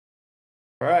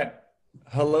All right.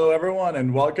 Hello, everyone,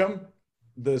 and welcome.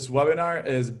 This webinar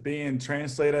is being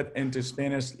translated into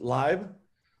Spanish live,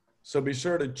 so be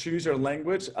sure to choose your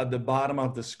language at the bottom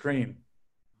of the screen.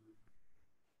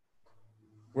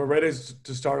 We're ready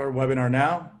to start our webinar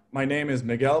now. My name is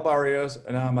Miguel Barrios,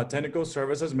 and I'm a Technical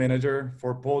Services Manager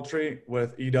for Poultry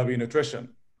with EW Nutrition.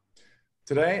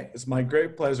 Today, it's my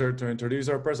great pleasure to introduce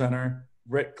our presenter,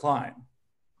 Rick Kleyn.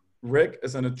 Rick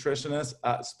is a nutritionist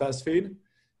at Spesfeed.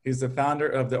 He's the founder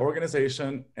of the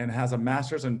organization and has a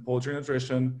master's in poultry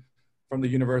nutrition from the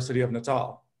University of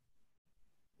Natal.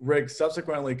 Rick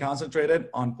subsequently concentrated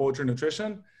on poultry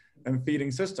nutrition and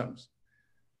feeding systems.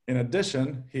 In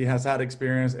addition, he has had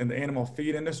experience in the animal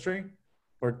feed industry,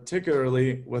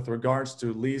 particularly with regards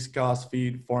to least cost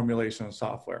feed formulation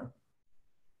software.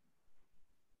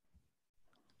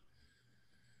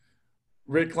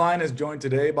 Rick Kleyn is joined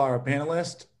today by our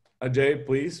panelist. Ajay,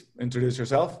 please introduce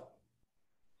yourself.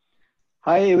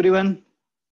 Hi, everyone.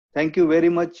 Thank you very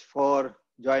much for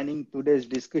joining today's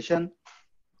discussion.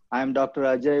 I am Dr.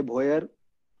 Ajay Bhoyar.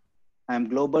 I am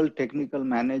Global Technical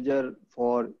Manager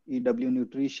for EW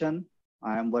Nutrition.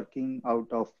 I am working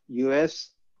out of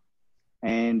US.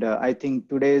 And I think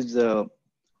today's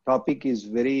topic is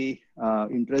very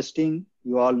interesting.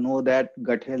 You all know that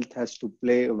gut health has to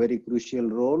play a very crucial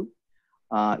role.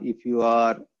 If you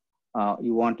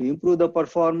want to improve the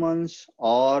performance,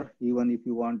 or even if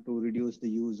you want to reduce the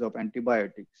use of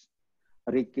antibiotics.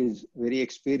 Rick is very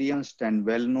experienced and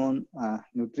well-known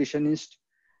nutritionist,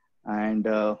 and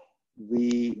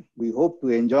we hope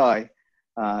to enjoy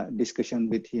discussion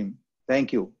with him.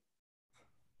 Thank you.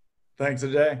 Thanks,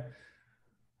 Ajay.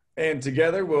 And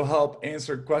together we'll help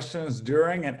answer questions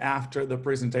during and after the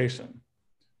presentation.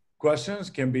 Questions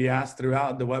can be asked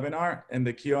throughout the webinar in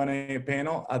the Q&A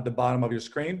panel at the bottom of your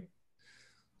screen.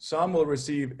 Some will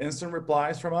receive instant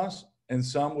replies from us, and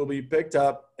some will be picked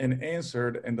up and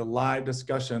answered in the live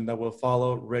discussion that will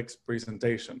follow Rick's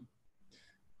presentation.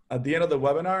 At the end of the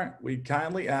webinar, we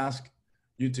kindly ask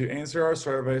you to answer our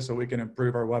survey so we can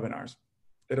improve our webinars.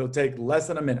 It'll take less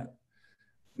than a minute.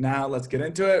 Now let's get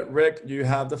into it. Rick, you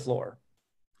have the floor.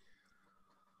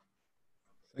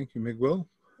 Thank you, Miguel.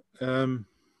 Sorry,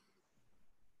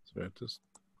 just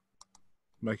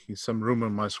making some room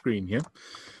on my screen here.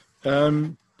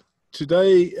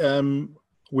 Today,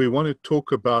 we want to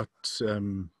talk about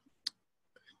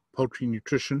poultry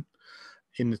nutrition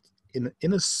in a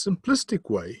simplistic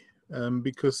way,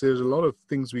 because there's a lot of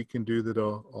things we can do that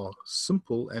are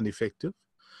simple and effective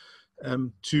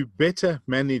to better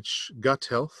manage gut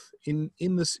health in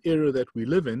this era that we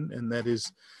live in, and that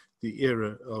is the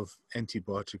era of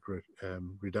antibiotic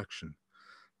reduction.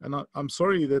 And I'm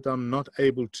sorry that I'm not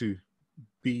able to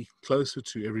be closer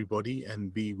to everybody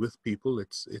and be with people.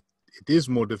 It is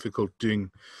more difficult doing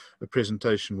a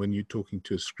presentation when you're talking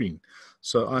to a screen.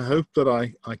 So I hope that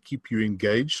I keep you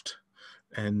engaged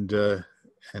and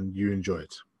you enjoy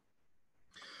it.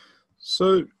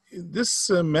 So this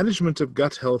management of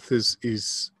gut health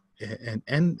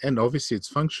and obviously its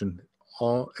function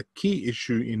are a key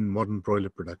issue in modern broiler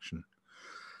production.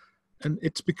 And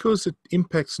it's because it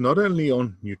impacts not only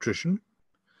on nutrition,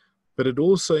 but it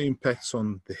also impacts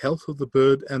on the health of the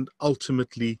bird and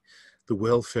ultimately the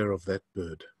welfare of that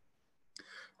bird.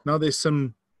 Now, there's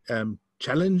some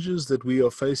challenges that we are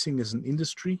facing as an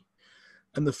industry.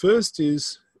 And the first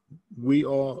is we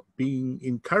are being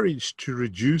encouraged to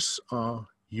reduce our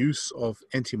use of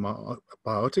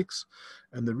antibiotics.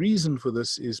 And the reason for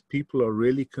this is people are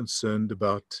really concerned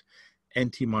about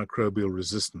antimicrobial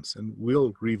resistance. And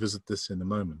we'll revisit this in a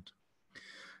moment.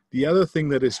 The other thing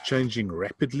that is changing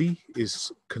rapidly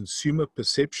is consumer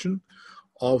perception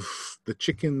of the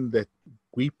chicken that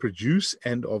we produce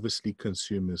and obviously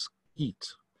consumers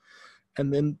eat.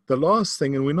 And then the last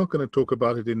thing, and we're not going to talk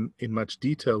about it in much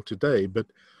detail today, but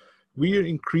we are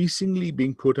increasingly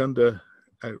being put under,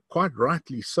 quite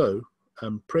rightly so,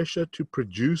 pressure to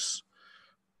produce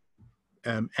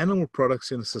animal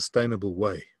products in a sustainable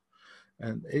way.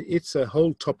 And it's a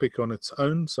whole topic on its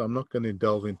own, so I'm not going to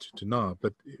delve into it now,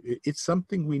 but it's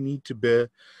something we need to bear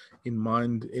in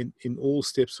mind in all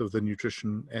steps of the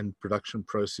nutrition and production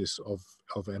process of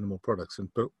animal products, and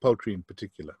poultry in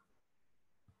particular.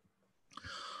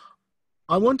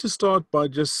 I want to start by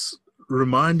just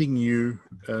reminding you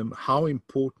how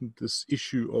important this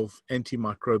issue of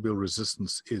antimicrobial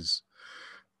resistance is.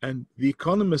 And The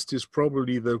Economist is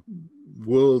probably the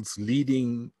world's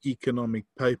leading economic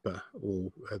paper,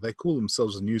 or they call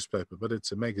themselves a newspaper, but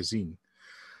it's a magazine.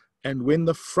 And when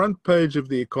the front page of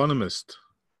The Economist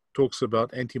talks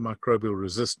about antimicrobial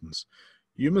resistance,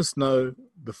 you must know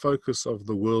the focus of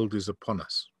the world is upon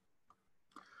us.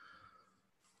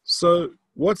 So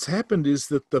What's happened is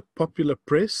that the popular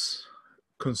press,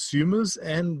 consumers,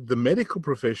 and the medical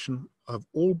profession have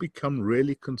all become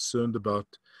really concerned about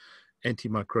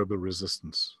antimicrobial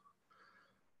resistance.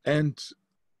 And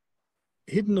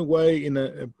hidden away in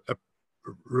a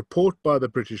report by the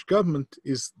British government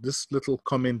is this little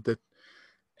comment that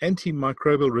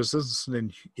antimicrobial resistance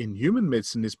in human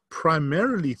medicine is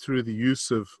primarily through the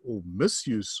use of or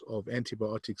misuse of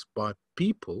antibiotics by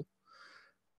people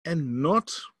and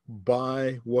not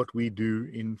by what we do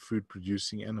in food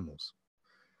producing animals.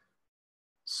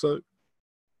 So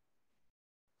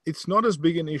it's not as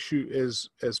big an issue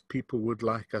as people would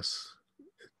like us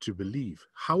to believe.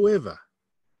 However,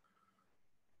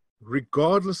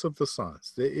 regardless of the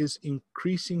science, there is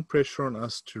increasing pressure on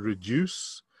us to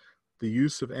reduce the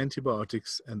use of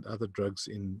antibiotics and other drugs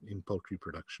in poultry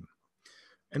production.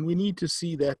 And we need to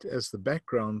see that as the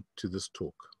background to this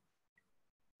talk.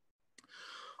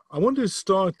 I want to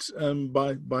start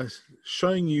by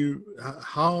showing you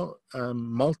how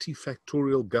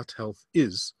multifactorial gut health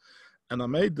is. And I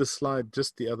made this slide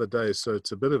just the other day, so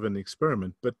it's a bit of an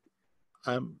experiment. But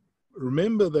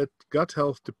remember that gut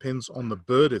health depends on the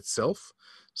bird itself,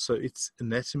 so its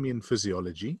anatomy and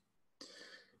physiology.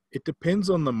 It depends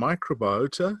on the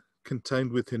microbiota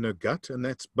contained within her gut, and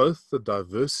that's both the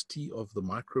diversity of the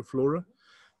microflora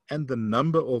and the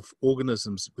number of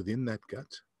organisms within that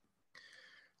gut.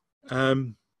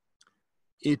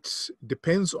 It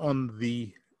depends on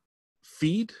the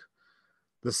feed,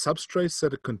 the substrates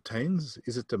that it contains.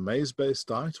 Is it a maize-based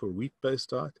diet or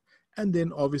wheat-based diet? And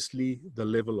then obviously the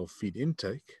level of feed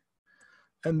intake.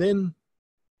 And then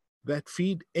that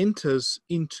feed enters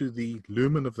into the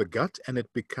lumen of the gut and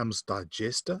it becomes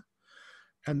digester.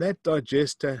 And that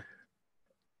digester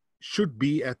should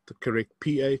be at the correct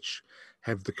pH,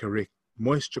 have the correct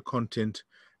moisture content,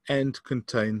 and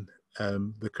contain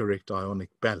the correct ionic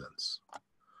balance.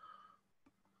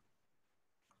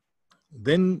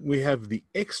 Then we have the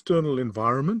external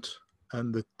environment,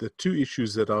 and the two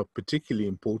issues that are particularly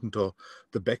important are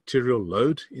the bacterial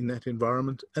load in that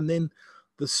environment and then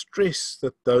the stress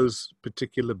that those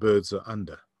particular birds are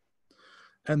under.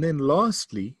 And then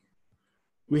lastly,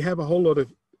 we have a whole lot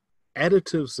of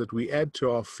additives that we add to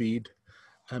our feed,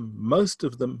 and most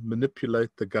of them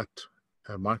manipulate the gut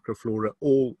microflora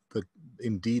or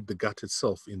indeed the gut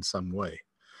itself in some way.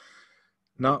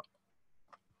 Now,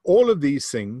 all of these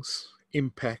things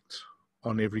impact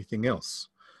on everything else.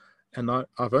 And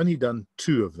I've only done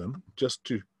 2 of them just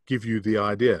to give you the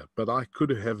idea, but I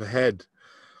could have had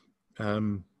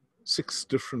 6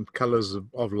 different colors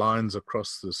of lines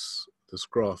across this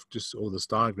graph, or this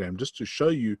diagram, just to show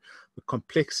you the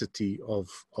complexity of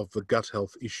the gut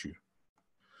health issue.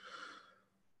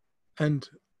 And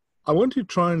I want to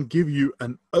try and give you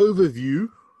an overview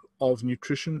of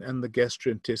nutrition and the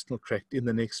gastrointestinal tract in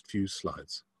the next few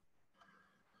slides.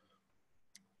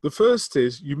 The first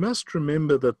is, you must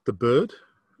remember that the bird,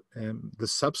 the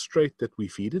substrate that we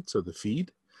feed it, so the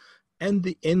feed, and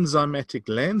the enzymatic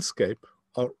landscape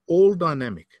are all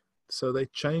dynamic. So they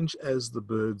change as the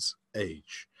birds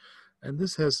age. And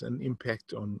this has an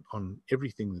impact on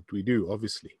everything that we do,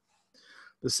 obviously.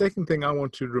 The second thing I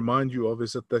want to remind you of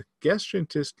is that the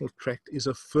gastrointestinal tract is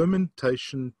a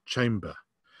fermentation chamber.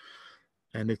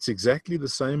 And it's exactly the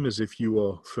same as if you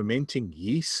are fermenting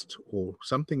yeast or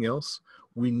something else.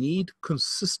 We need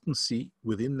consistency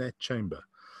within that chamber.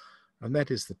 And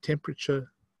that is the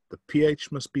temperature, the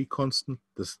pH must be constant,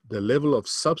 the level of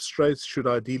substrates should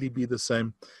ideally be the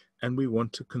same, and we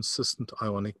want a consistent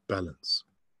ionic balance.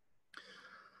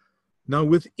 Now,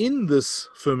 within this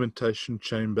fermentation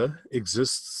chamber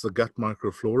exists the gut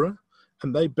microflora,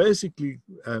 and they basically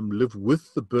live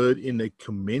with the bird in a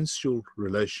commensal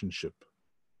relationship.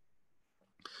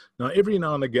 Now, every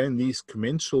now and again, these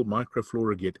commensal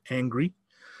microflora get angry.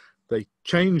 They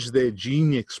change their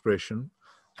gene expression,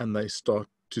 and they start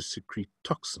to secrete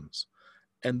toxins.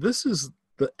 And this is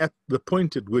at the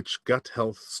point at which gut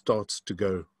health starts to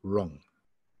go wrong.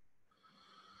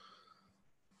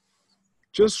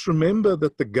 Just remember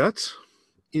that the gut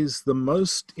is the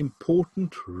most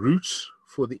important route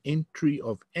for the entry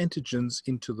of antigens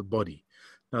into the body.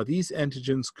 Now, these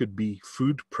antigens could be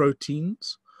food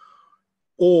proteins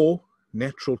or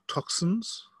natural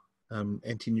toxins,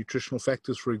 anti-nutritional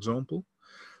factors, for example.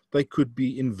 They could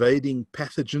be invading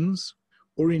pathogens,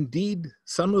 or indeed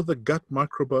some of the gut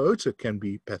microbiota can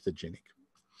be pathogenic.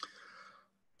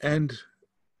 And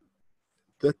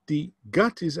that the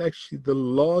gut is actually the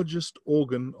largest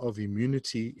organ of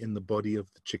immunity in the body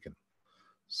of the chicken.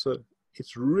 So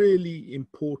it's really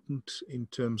important in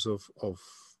terms of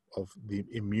the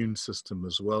immune system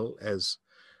as well as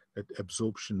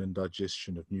absorption and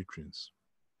digestion of nutrients.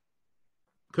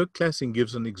 Kirk Classing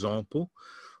gives an example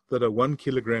that a 1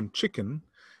 kilogram chicken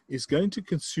is going to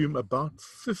consume about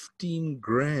 15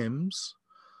 grams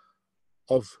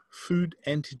of food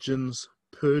antigens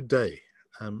per day.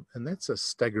 And that's a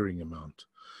staggering amount.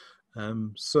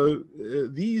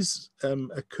 These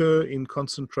occur in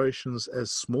concentrations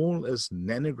as small as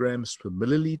nanograms per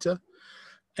milliliter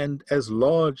and as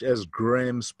large as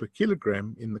grams per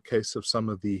kilogram in the case of some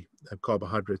of the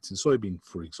carbohydrates in soybean,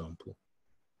 for example.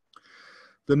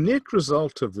 The net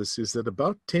result of this is that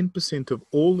about 10% of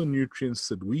all the nutrients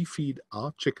that we feed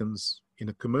our chickens in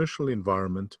a commercial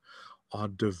environment are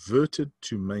diverted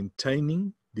to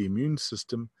maintaining the immune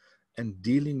system and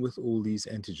dealing with all these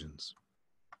antigens.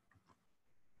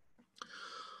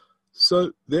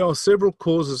 So there are several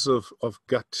causes of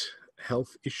gut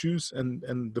health issues,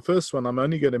 and the first one I'm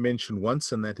only going to mention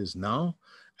once, and that is now,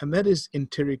 and that is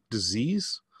enteric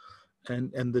disease.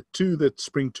 And the two that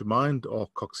spring to mind are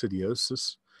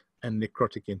coccidiosis and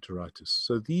necrotic enteritis.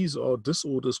 So these are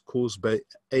disorders caused by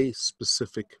a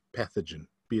specific pathogen,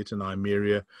 be it an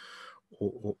Eimeria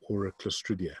or a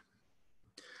Clostridia.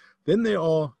 Then there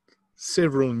are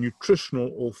several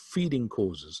nutritional or feeding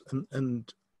causes,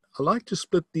 and I like to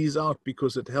split these out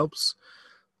because it helps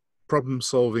problem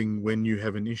solving when you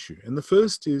have an issue. And the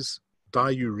first is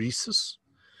diuresis,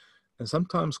 and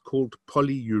sometimes called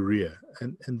polyuria.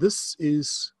 And this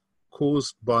is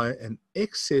caused by an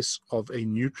excess of a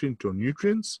nutrient or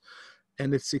nutrients,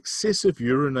 and it's excessive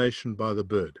urination by the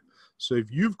bird. So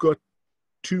if you've got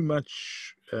too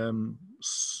much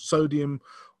sodium,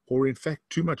 or in fact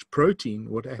too much protein,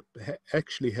 what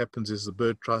actually happens is the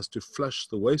bird tries to flush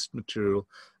the waste material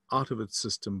out of its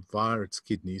system via its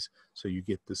kidneys, so you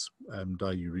get this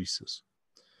diuresis.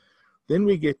 Then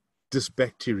we get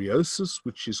dysbacteriosis,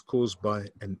 which is caused by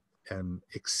an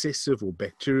excessive or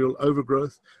bacterial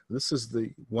overgrowth. This is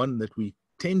the one that we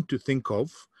tend to think of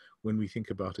when we think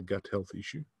about a gut health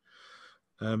issue.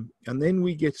 And then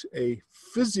we get a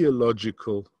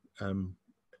physiological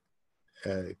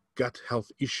gut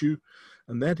health issue,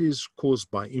 and that is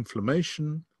caused by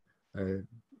inflammation,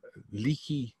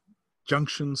 leaky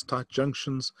junctions, tight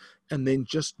junctions, and then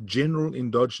just general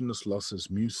endogenous losses,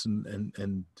 mucin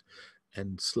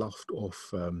and sloughed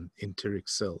off enteric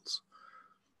cells.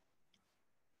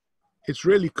 It's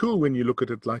really cool when you look at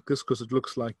it like this, because it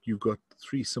looks like you've got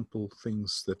three simple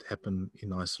things that happen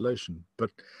in isolation.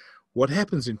 But what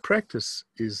happens in practice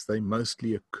is they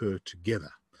mostly occur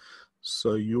together.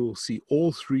 So you'll see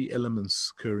all three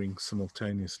elements occurring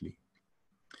simultaneously.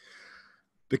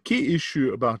 The key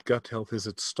issue about gut health is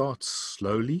it starts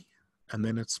slowly and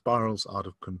then it spirals out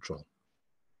of control.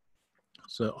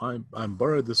 So I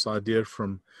borrowed this idea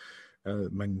from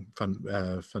van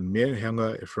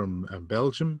Meerhanger from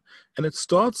Belgium, and it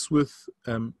starts with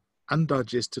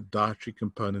undigested dietary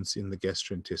components in the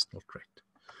gastrointestinal tract.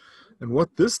 And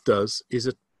what this does is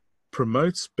it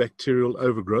promotes bacterial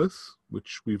overgrowth,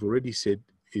 which we've already said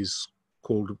is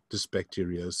called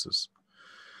dysbacteriosis.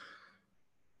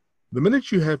 The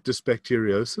minute you have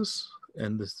dysbacteriosis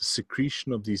and the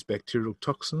secretion of these bacterial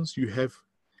toxins, you have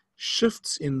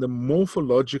shifts in the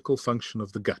morphological function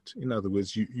of the gut. In other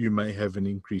words, you may have an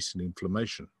increase in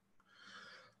inflammation.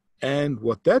 And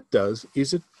what that does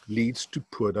is it leads to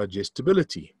poor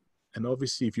digestibility. And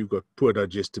obviously, if you've got poor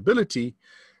digestibility,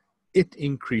 it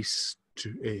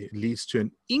leads to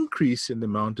an increase in the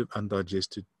amount of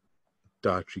undigested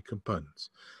dietary components.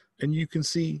 And you can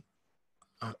see,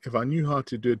 if I knew how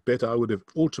to do it better, I would have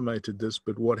automated this.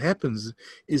 But what happens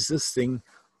is this thing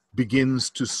begins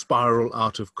to spiral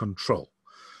out of control.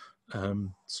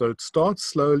 So it starts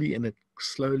slowly and it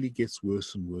slowly gets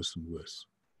worse and worse and worse.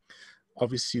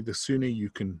 Obviously, the sooner you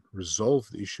can resolve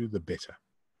the issue, the better.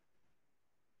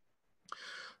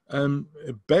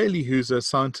 Bailey, who's a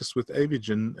scientist with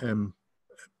Avigen,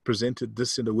 presented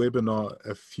this in a webinar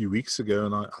a few weeks ago,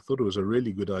 and I thought it was a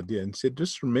really good idea, and said,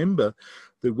 just remember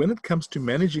that when it comes to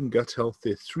managing gut health,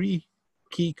 there are three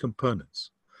key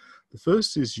components. The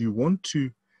first is you want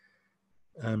to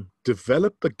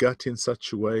develop the gut in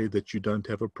such a way that you don't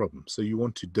have a problem. So you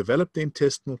want to develop the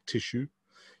intestinal tissue,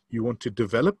 you want to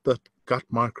develop the gut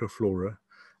microflora,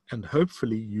 and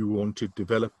hopefully you want to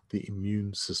develop the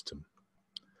immune system.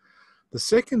 The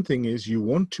second thing is you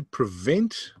want to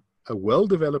prevent a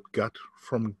well-developed gut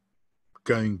from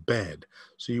going bad.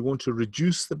 So you want to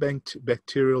reduce the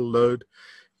bacterial load.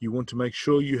 You want to make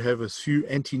sure you have as few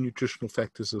anti-nutritional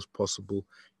factors as possible.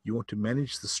 You want to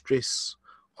manage the stress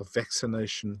of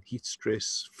vaccination, heat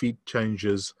stress, feed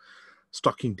changes,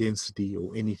 stocking density,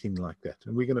 or anything like that.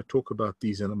 And we're going to talk about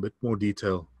these in a bit more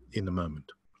detail in a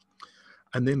moment.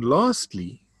 And then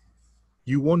lastly,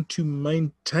 you want to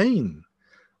maintain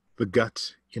the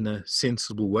gut in a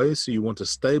sensible way. So you want a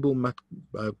stable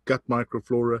gut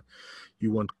microflora,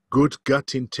 you want good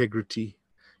gut integrity,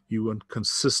 you want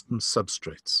consistent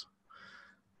substrates.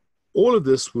 All of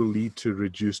this will lead to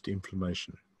reduced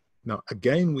inflammation. Now,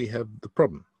 again, we have the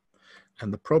problem.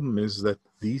 And the problem is that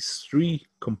these three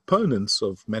components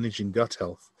of managing gut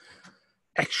health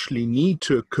actually need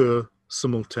to occur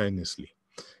simultaneously,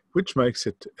 which makes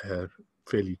it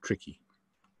fairly tricky.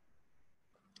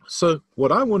 So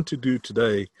what I want to do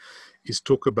today is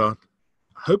talk about,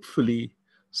 hopefully,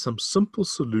 some simple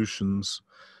solutions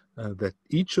that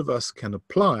each of us can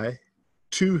apply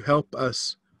to help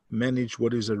us manage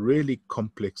what is a really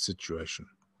complex situation.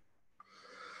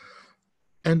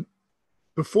 And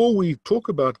before we talk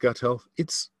about gut health,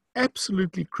 it's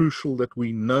absolutely crucial that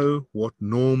we know what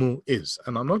normal is.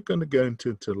 And I'm not going to go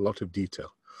into a lot of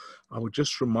detail. I would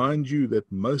just remind you that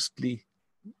mostly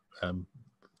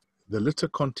the litter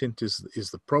content is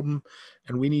the problem,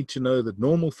 and we need to know that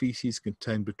normal feces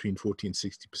contain between 40 and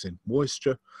 60%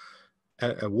 moisture,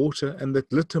 water, and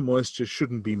that litter moisture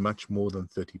shouldn't be much more than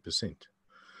 30%.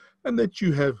 And that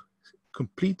you have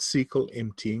complete cecal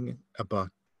emptying about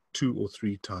 2 or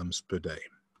 3 times per day.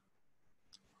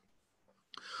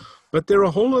 But there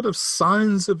are a whole lot of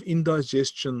signs of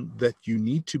indigestion that you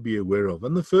need to be aware of.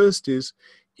 And the first is,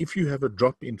 if you have a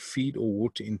drop in feed or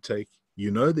water intake, you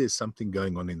know there's something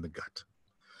going on in the gut.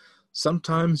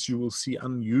 Sometimes you will see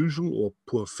unusual or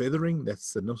poor feathering.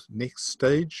 That's the next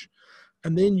stage.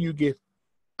 And then you get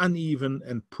uneven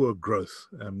and poor growth.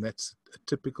 That's a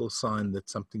typical sign that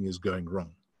something is going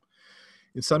wrong.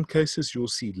 In some cases, you'll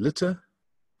see litter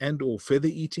and or feather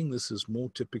eating. This is more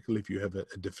typical if you have a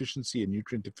deficiency, a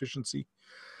nutrient deficiency.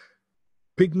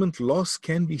 Pigment loss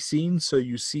can be seen, so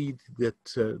you see that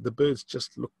the birds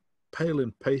just look pale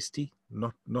and pasty,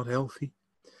 not healthy.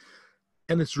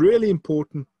 And it's really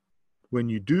important when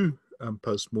you do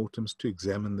postmortems to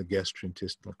examine the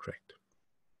gastrointestinal tract.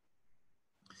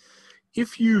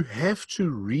 If you have to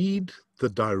read the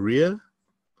diarrhea,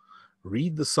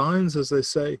 read the signs, as they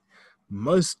say,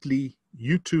 mostly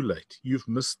you're too late. You've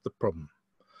missed the problem.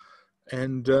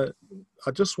 And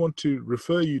I just want to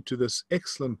refer you to this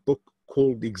excellent book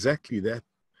called exactly that,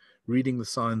 Reading the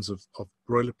Signs of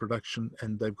Broiler Production,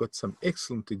 and they've got some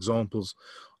excellent examples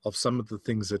of some of the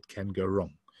things that can go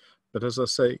wrong. But as I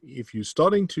say, if you're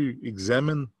starting to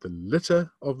examine the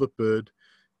litter of the bird,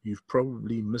 you've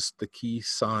probably missed the key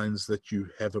signs that you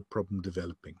have a problem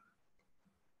developing.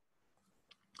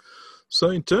 So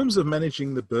in terms of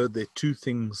managing the bird, there are 2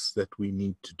 things that we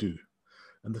need to do.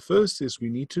 And the first is we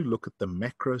need to look at the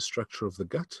macro structure of the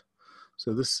gut.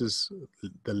 So this is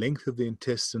the length of the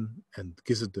intestine and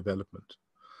gizzard development.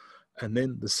 And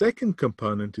then the second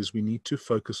component is we need to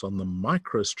focus on the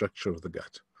microstructure of the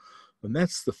gut. And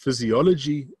that's the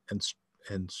physiology and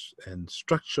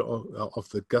structure of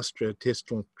the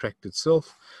gastrointestinal tract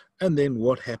itself, and then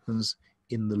what happens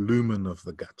in the lumen of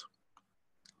the gut.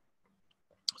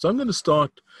 So I'm going to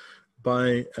start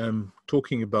by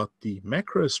talking about the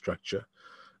macrostructure.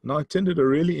 And I attended a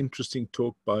really interesting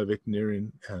talk by a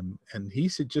veterinarian, and he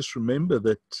said, just remember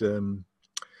that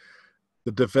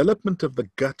the development of the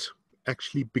gut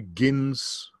actually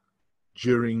begins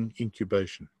during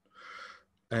incubation.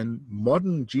 And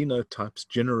modern genotypes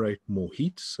generate more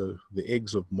heat, so the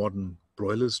eggs of modern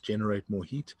broilers generate more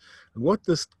heat. And what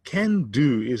this can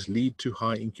do is lead to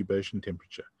high incubation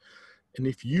temperature. And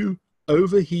if you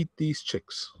overheat these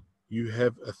chicks, you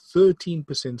have a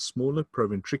 13% smaller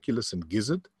proventriculus and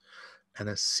gizzard and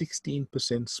a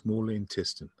 16% smaller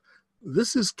intestine.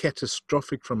 This is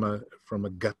catastrophic from a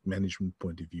gut management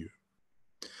point of view.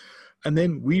 And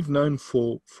then we've known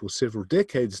for several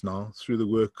decades now, through the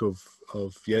work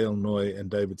of Yale Noy and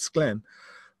David Sklan,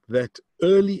 that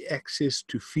early access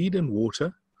to feed and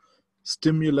water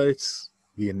stimulates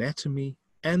the anatomy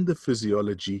and the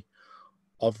physiology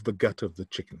of the gut of the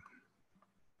chicken.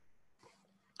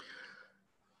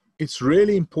 It's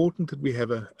really important that we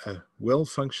have a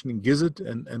well-functioning gizzard,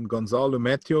 and Gonzalo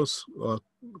Matios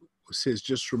says,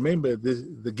 just remember,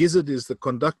 the gizzard is the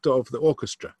conductor of the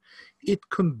orchestra. It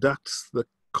conducts the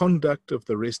conduct of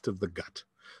the rest of the gut.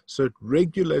 So it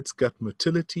regulates gut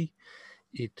motility,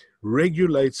 it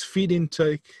regulates feed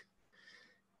intake,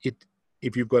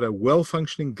 if you've got a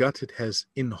well-functioning gut, it has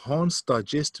enhanced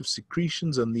digestive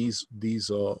secretions, and these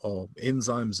are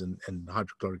enzymes and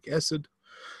hydrochloric acid.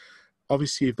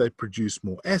 Obviously, if they produce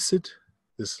more acid,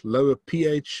 this lower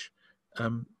pH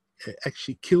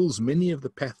actually kills many of the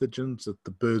pathogens that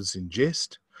the birds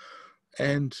ingest.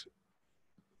 And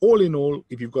all in all,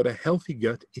 if you've got a healthy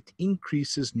gut, it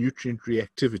increases nutrient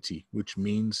reactivity, which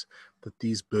means that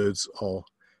these birds are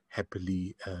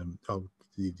happily,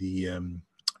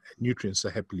 nutrients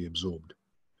are happily absorbed.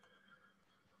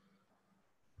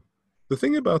 The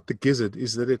thing about the gizzard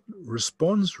is that it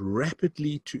responds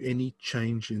rapidly to any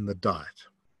change in the diet.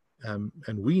 And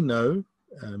we know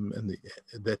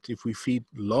that if we feed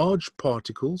large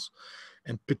particles,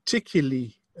 and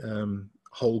particularly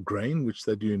whole grain, which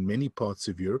they do in many parts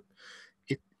of Europe,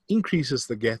 it increases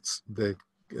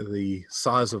the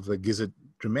size of the gizzard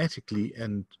dramatically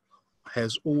and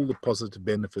has all the positive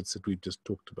benefits that we've just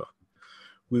talked about.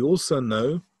 We also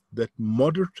know that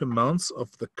moderate amounts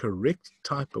of the correct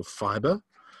type of fiber,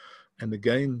 and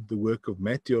again, the work of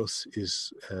Barrios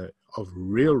is of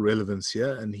real relevance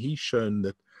here, and he's shown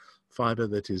that fiber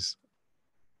that is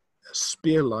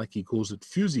spear-like, he calls it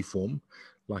fusiform,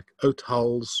 like oat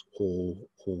hulls or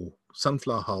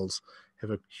sunflower hulls,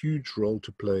 have a huge role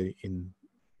to play in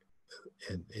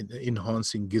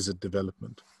enhancing gizzard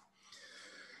development.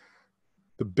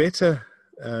 The better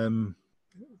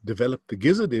developed the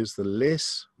gizzard is, the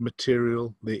less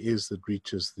material there is that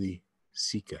reaches the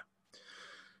seeker.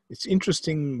 It's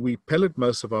interesting, we pellet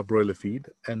most of our broiler feed,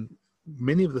 and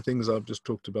many of the things I've just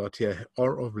talked about here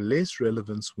are of less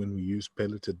relevance when we use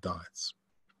pelleted diets.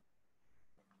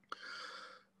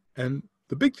 And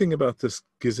the big thing about this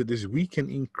gizzard is we can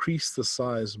increase the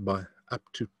size by up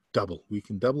to double. We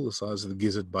can double the size of the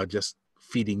gizzard by just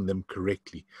feeding them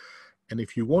correctly. And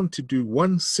if you want to do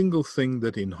one single thing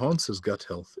that enhances gut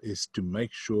health, is to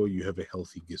make sure you have a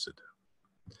healthy gizzard.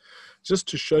 Just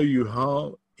to show you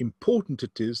how important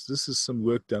it is, this is some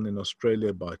work done in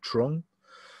Australia by Trong,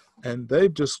 and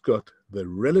they've just got the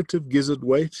relative gizzard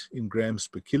weight in grams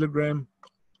per kilogram.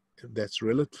 That's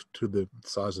relative to the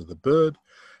size of the bird,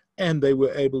 and they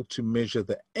were able to measure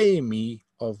the AME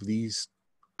of these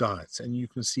diets. And you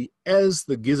can see as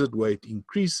the gizzard weight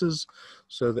increases,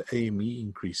 so the AME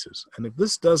increases. And if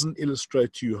this doesn't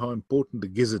illustrate to you how important the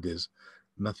gizzard is,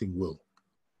 nothing will.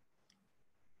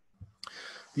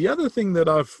 The other thing that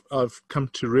I've come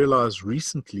to realize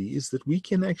recently is that we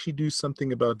can actually do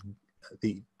something about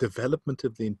the development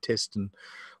of the intestine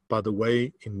by the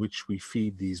way in which we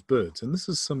feed these birds. And this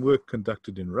is some work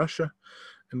conducted in Russia.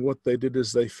 And what they did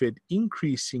is they fed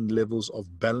increasing levels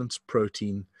of balanced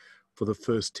protein for the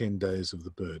first 10 days of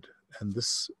the bird. And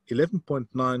this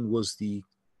 11.9 was the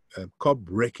COB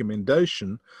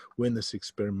recommendation when this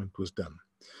experiment was done.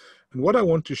 And what I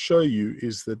want to show you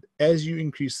is that as you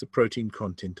increase the protein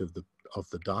content of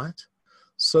the diet,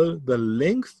 so the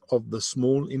length of the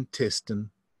small intestine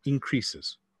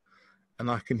increases. And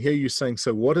I can hear you saying,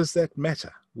 so what does that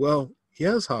matter? Well,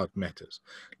 here's how it matters.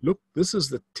 Look, this is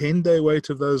the 10-day weight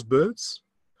of those birds,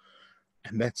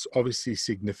 and that's obviously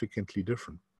significantly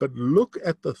different. But look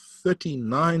at the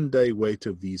 39-day weight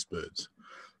of these birds.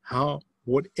 How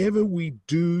whatever we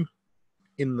do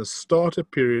in the starter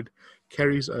period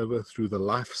carries over through the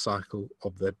life cycle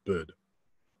of that bird.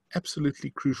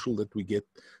 Absolutely crucial that we get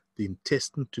the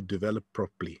intestine to develop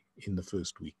properly in the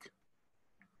first week.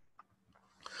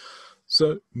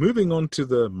 So moving on to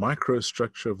the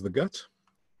microstructure of the gut.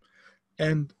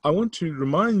 And I want to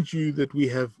remind you that we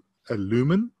have a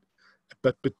lumen,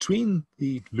 but between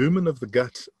the lumen of the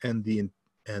gut and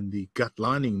the gut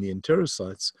lining, the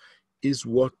enterocytes, is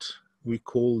what we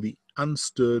call the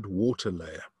unstirred water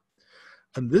layer.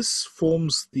 And this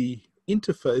forms the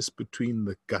interface between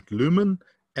the gut lumen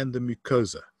and the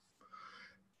mucosa.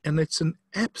 And it's an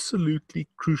absolutely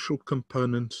crucial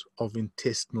component of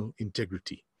intestinal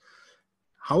integrity.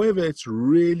 However, it's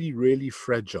really, really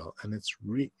fragile, and it's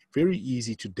very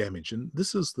easy to damage. And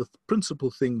this is the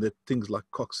principal thing that things like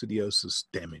coccidiosis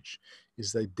damage,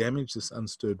 is they damage this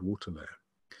unstirred water layer.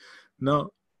 Now,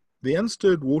 the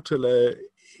unstirred water layer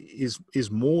is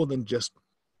more than just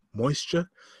moisture.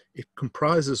 It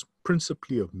comprises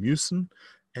principally of mucin,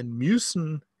 and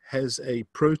mucin has a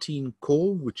protein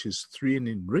core, which is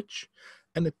threonine rich,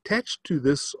 and attached to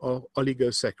this are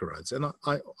oligosaccharides. And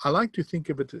I like to think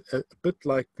of it a bit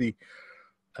like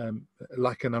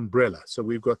like an umbrella. So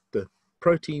we've got the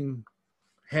protein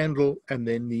handle and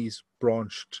then these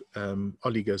branched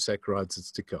oligosaccharides that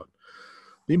stick out.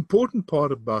 The important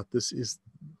part about this is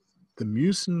the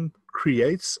mucin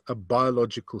creates a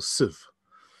biological sieve.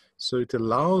 So it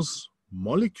allows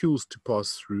molecules to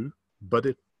pass through, but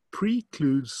it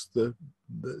precludes the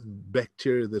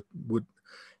bacteria that would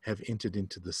have entered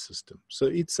into the system. So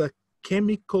it's a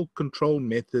chemical control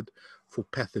method for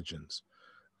pathogens.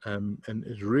 And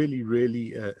it's really,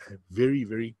 really a very,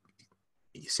 very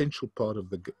essential part of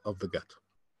the gut.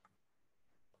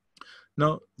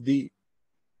 Now, the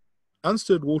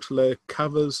unstirred water layer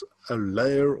covers a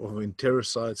layer of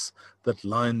enterocytes that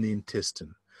line the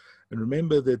intestine. And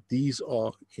remember that these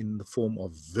are in the form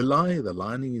of villi. The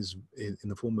lining is in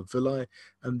the form of villi,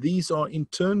 and these are in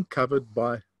turn covered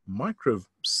by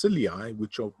microcilii,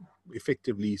 which are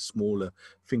effectively smaller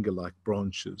finger-like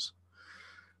branches.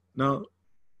 Now,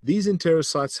 these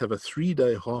enterocytes have a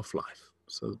 3-day half-life.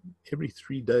 So every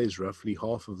 3 days, roughly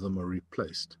half of them are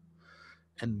replaced.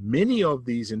 And many of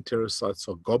these enterocytes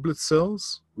are goblet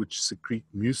cells, which secrete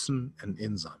mucin and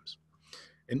enzymes.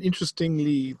 And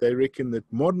interestingly, they reckon that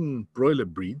modern broiler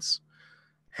breeds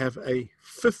have a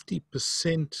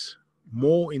 50%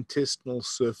 more intestinal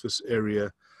surface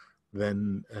area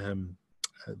than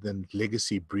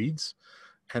legacy breeds,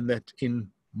 and that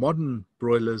in modern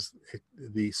broilers,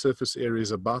 the surface area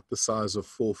is about the size of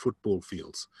 4 football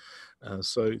fields.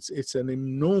 So it's an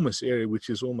enormous area which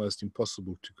is almost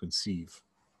impossible to conceive.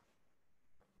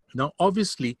 Now,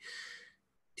 obviously,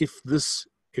 if the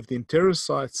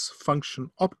enterocytes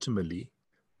function optimally,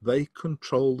 they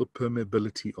control the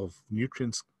permeability of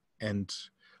nutrients and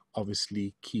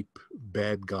obviously keep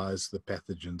bad guys, the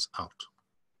pathogens, out.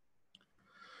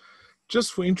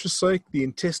 Just for interest's sake, the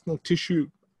intestinal tissue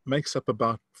makes up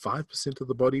about 5% of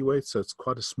the body weight, so it's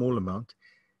quite a small amount.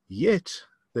 Yet,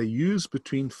 they use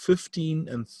between 15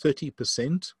 and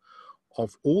 30%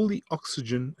 of all the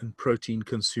oxygen and protein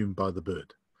consumed by the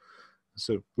bird.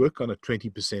 So work on a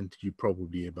 20%, you're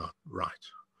probably about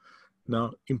right.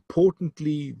 Now,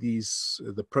 importantly,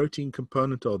 the protein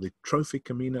component are the trophic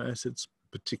amino acids,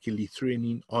 particularly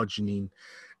threonine, arginine,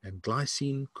 and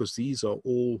glycine, because these are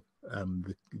all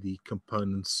the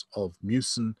components of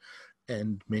mucin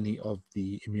and many of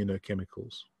the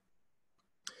immunochemicals.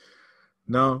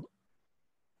 Now,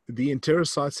 the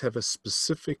enterocytes have a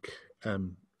specific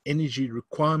energy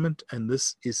requirement, and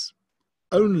this is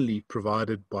only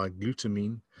provided by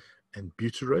glutamine and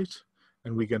butyrate,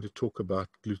 and we're going to talk about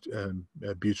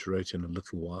butyrate in a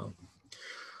little while.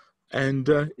 And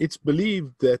it's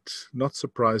believed that, not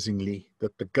surprisingly,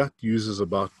 that the gut uses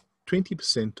about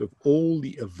 20% of all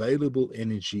the available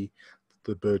energy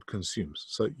that the bird consumes.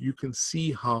 So you can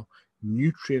see how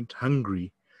nutrient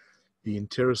hungry the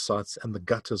enterocytes and the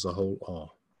gut as a whole are.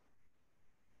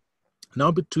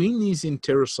 Now, between these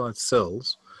enterocyte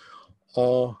cells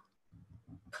are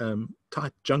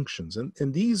tight junctions,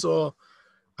 and these are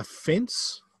a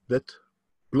fence that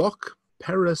block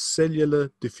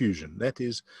paracellular diffusion, that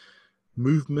is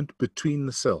movement between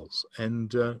the cells,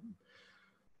 and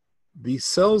these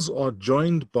cells are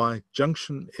joined by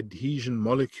junction adhesion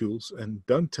molecules. And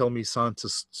don't tell me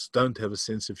scientists don't have a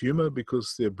sense of humor,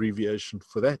 because the abbreviation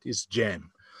for that is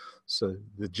JAM. So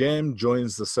the JAM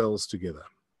joins the cells together.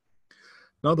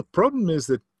 Now, the problem is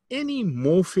that any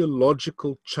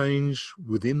morphological change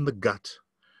within the gut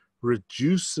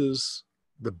reduces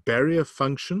the barrier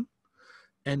function,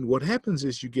 and what happens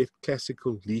is you get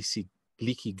classical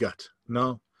leaky gut.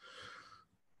 Now,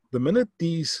 the minute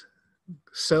these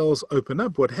cells open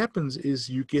up, what happens is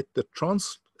you get the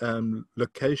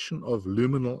translocation of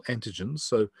luminal antigens.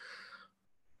 So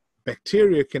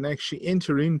bacteria can actually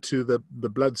enter into the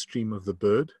bloodstream of the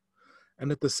bird, and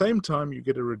at the same time you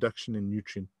get a reduction in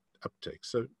nutrient uptake.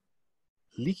 So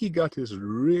leaky gut is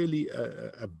really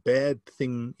a bad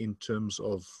thing in terms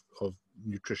of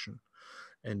nutrition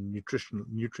and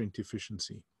nutrient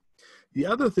deficiency. The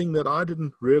other thing that I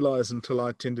didn't realize until I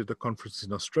attended a conference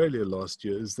in Australia last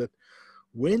year is that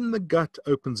when the gut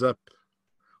opens up,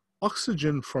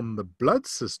 oxygen from the blood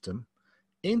system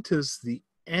enters the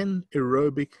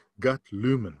anaerobic gut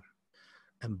lumen.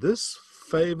 And this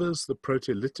favors the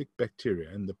proteolytic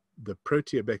bacteria, and the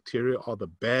proteobacteria are the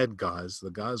bad guys, the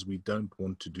guys we don't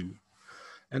want to do.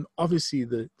 And obviously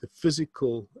the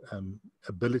physical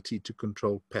ability to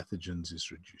control pathogens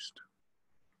is reduced.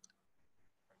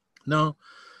 Now,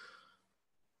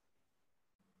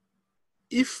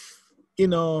 if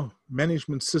in our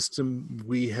management system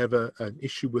we have an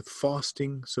issue with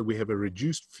fasting, so we have a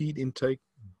reduced feed intake,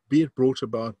 be it brought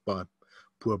about by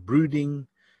poor brooding,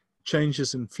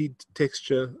 changes in feed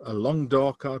texture, a long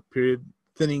dark out period,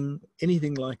 thinning,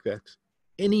 anything like that,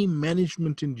 any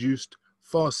management-induced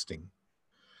fasting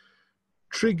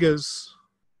triggers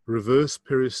reverse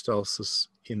peristalsis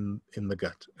in the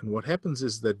gut. And what happens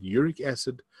is that uric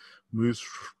acid moves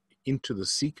into the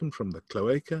cecum from the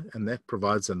cloaca, and that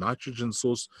provides a nitrogen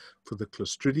source for the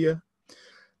Clostridia.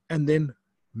 And then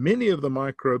many of the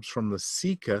microbes from the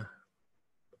ceca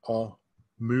are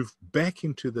moved back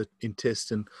into the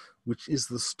intestine, which is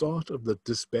the start of the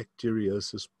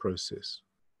dysbacteriosis process.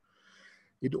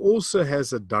 It also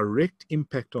has a direct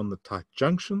impact on the tight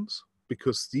junctions,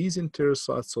 because these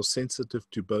enterocytes are sensitive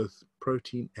to both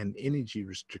protein and energy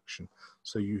restriction.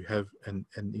 So you have an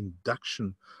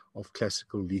induction of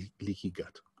classical leaky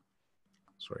gut.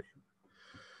 Sorry.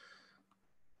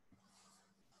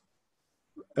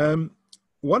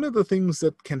 One of the things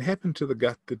that can happen to the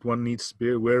gut that one needs to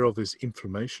be aware of is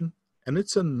inflammation. And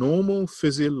it's a normal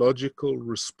physiological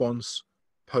response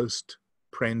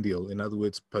post-prandial, in other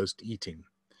words, post-eating.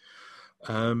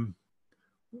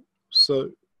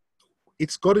 So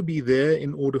it's got to be there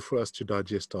in order for us to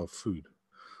digest our food.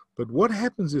 But what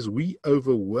happens is we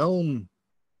overwhelm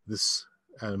this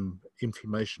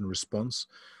inflammation response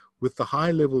with the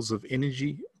high levels of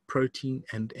energy, protein,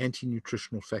 and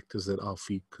anti-nutritional factors that our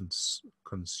feed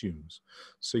consumes.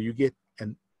 So you get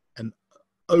an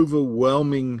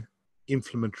overwhelming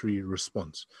inflammatory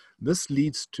response. This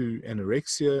leads to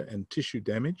anorexia and tissue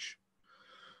damage.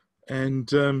 And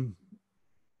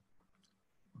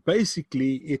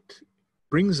basically it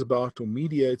brings about or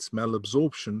mediates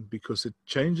malabsorption because it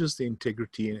changes the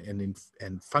integrity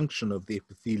and function of the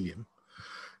epithelium.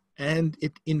 And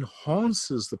it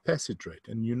enhances the passage rate.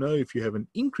 And you know, if you have an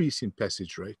increase in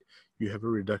passage rate, you have a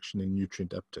reduction in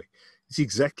nutrient uptake. It's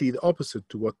exactly the opposite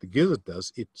to what the gizzard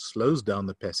does. It slows down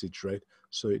the passage rate,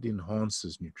 so it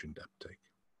enhances nutrient uptake.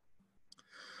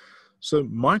 So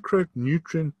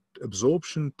micronutrient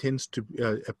absorption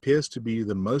appears to be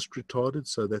the most retarded,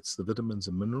 so that's the vitamins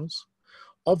and minerals.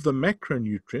 Of the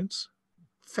macronutrients,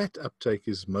 fat uptake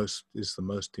is the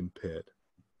most impaired.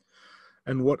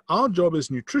 And what our job as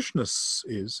nutritionists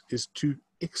is to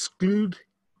exclude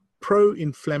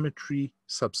pro-inflammatory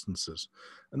substances.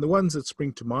 And the ones that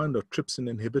spring to mind are trypsin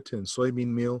inhibitor and soybean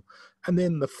meal, and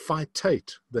then the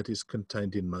phytate that is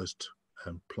contained in most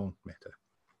plant matter.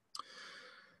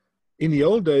 In the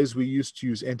old days, we used to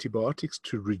use antibiotics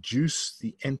to reduce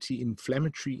the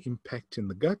anti-inflammatory impact in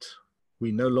the gut.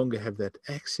 We no longer have that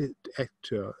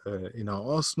actor in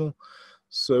our arsenal,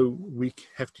 so we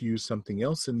have to use something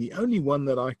else. And the only one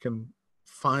that I can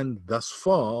find thus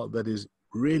far that is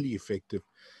really effective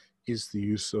is the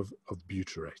use of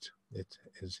butyrate. It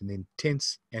is an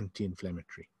intense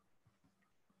anti-inflammatory.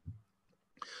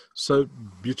 So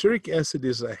butyric acid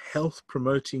is a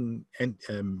health-promoting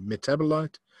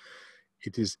metabolite.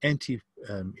 It is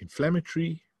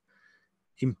anti-inflammatory.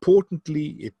 Importantly,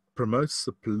 it promotes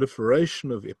the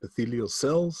proliferation of epithelial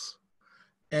cells,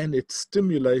 and it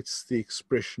stimulates the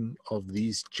expression of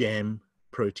these JAM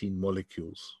protein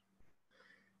molecules.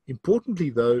 Importantly,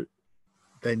 though,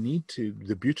 the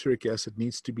butyric acid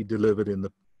needs to be delivered in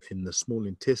the small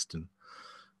intestine.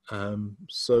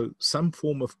 So some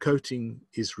form of coating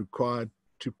is required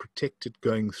to protect it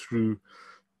going through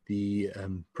the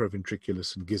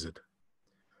proventriculus and gizzard.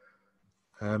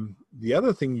 The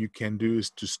other thing you can do is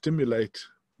to stimulate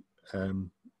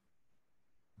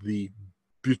the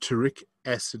butyric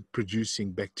acid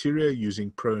producing bacteria using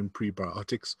pro and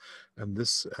prebiotics, and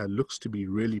this looks to be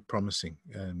really promising,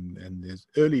 and there's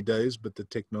early days, but the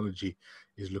technology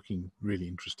is looking really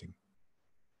interesting.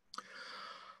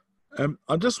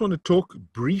 I just want to talk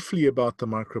briefly about the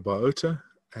microbiota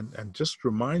and just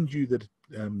remind you that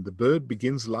the bird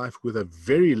begins life with a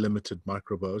very limited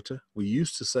microbiota. We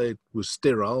used to say it was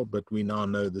sterile, but we now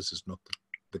know this is not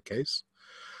the case.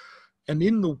 And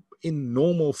in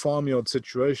normal farmyard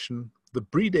situation, the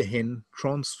breeder hen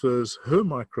transfers her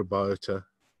microbiota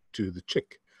to the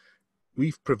chick.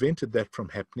 We've prevented that from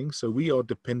happening, so we are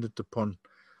dependent upon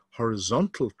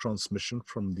horizontal transmission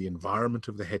from the environment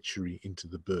of the hatchery into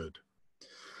the bird.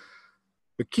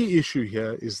 The key issue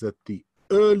here is that the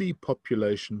early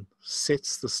population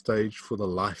sets the stage for the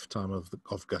lifetime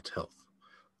of gut health.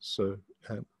 So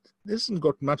this hasn't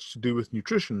got much to do with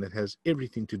nutrition. It has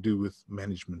everything to do with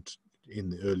management in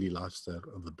the early lifestyle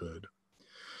of the bird.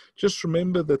 Just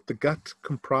remember that the gut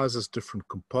comprises different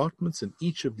compartments, and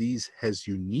each of these has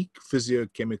unique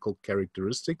physiochemical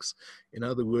characteristics. In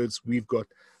other words, we've got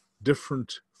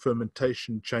different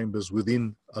fermentation chambers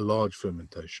within a large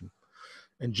fermentation.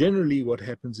 And generally what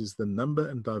happens is the number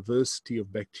and diversity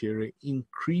of bacteria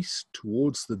increase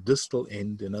towards the distal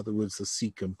end, in other words, the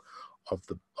cecum of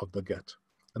the gut.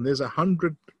 And there's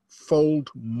 100-fold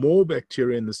more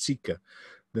bacteria in the ceca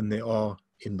than there are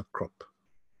in the crop.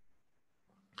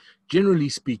 Generally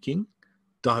speaking,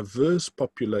 diverse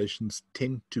populations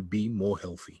tend to be more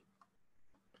healthy.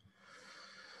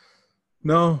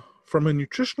 Now, from a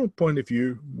nutritional point of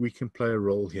view, we can play a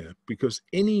role here because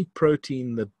any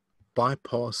protein that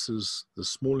bypasses the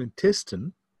small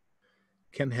intestine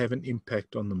can have an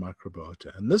impact on the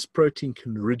microbiota. And this protein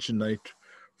can originate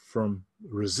from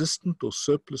resistant or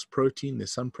surplus protein.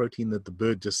 There's some protein that the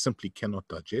bird just simply cannot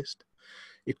digest.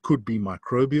 It could be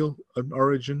microbial in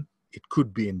origin. It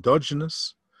could be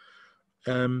endogenous.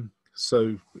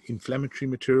 So inflammatory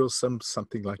materials,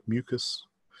 something like mucus.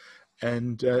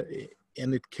 And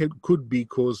and it could be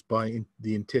caused by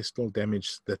the intestinal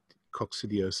damage that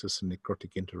coccidiosis and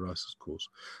necrotic enteritis cause.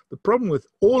 The problem with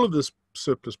all of this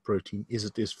surplus protein is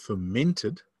it is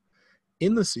fermented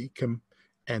in the cecum,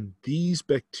 and these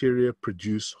bacteria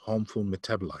produce harmful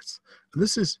metabolites. And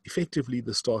this is effectively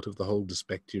the start of the whole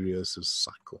dysbacteriosis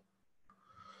cycle.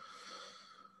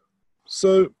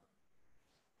 So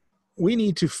we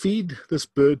need to feed this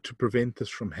bird to prevent this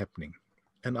from happening.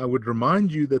 And I would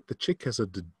remind you that the chick has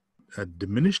a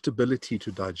diminished ability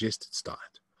to digest its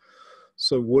diet.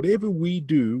 So whatever we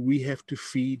do, we have to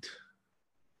feed,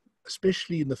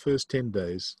 especially in the first 10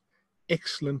 days,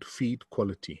 excellent feed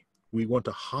quality. We want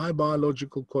a high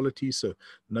biological quality, so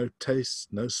no taste,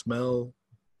 no smell,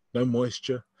 no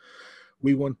moisture.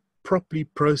 We want properly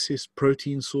processed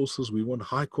protein sources. We want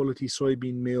high quality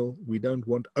soybean meal. We don't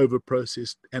want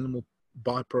over-processed animal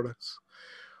byproducts.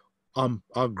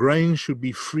 Our grain should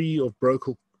be free of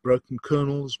broken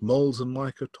kernels, molds, and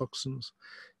mycotoxins.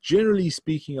 Generally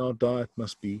speaking, our diet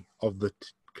must be of the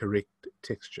correct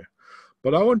texture.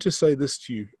 But I want to say this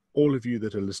to you, all of you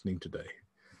that are listening today.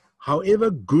 However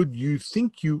good you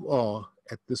think you are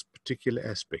at this particular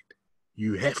aspect,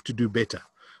 you have to do better,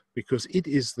 because it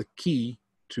is the key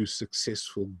to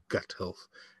successful gut health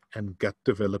and gut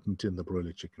development in the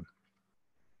broiler chicken.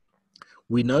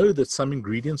 We know that some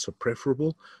ingredients are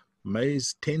preferable.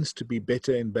 Maize tends to be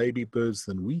better in baby birds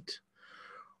than wheat.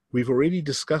 We've already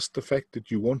discussed the fact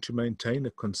that you want to maintain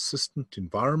a consistent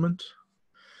environment.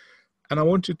 And I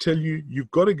want to tell you, you've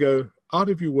got to go out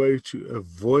of your way to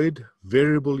avoid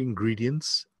variable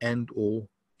ingredients and or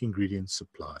ingredient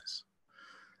supplies.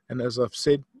 And as I've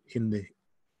said, in the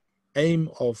aim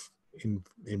of in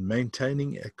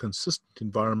maintaining a consistent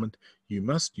environment, you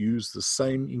must use the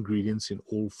same ingredients in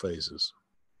all phases.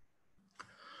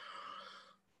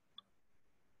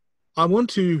 I want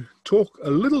to talk a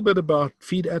little bit about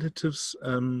feed additives,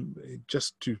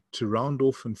 just to round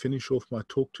off and finish off my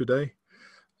talk today.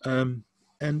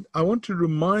 And I want to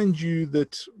remind you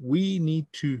that we need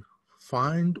to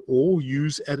find or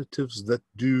use additives that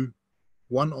do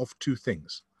one of two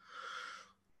things.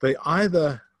 They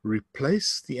either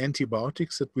replace the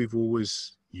antibiotics that we've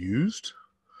always used,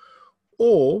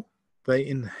 or they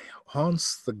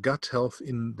enhance the gut health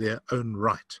in their own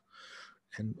right.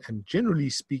 And generally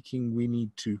speaking, we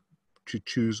need to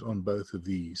choose on both of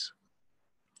these.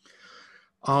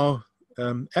 Our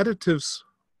additives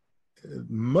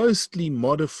mostly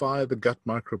modify the gut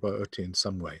microbiota in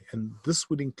some way. And this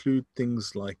would include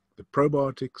things like the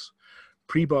probiotics,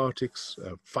 prebiotics,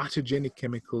 phytogenic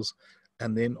chemicals,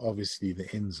 and then obviously the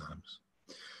enzymes.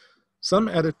 Some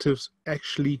additives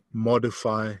actually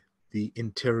modify the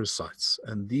enterocytes,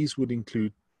 and these would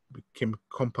include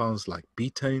compounds like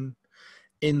betaine,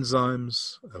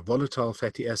 enzymes, volatile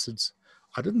fatty acids.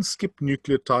 I didn't skip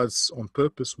nucleotides on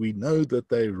purpose. We know that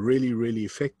they're really, really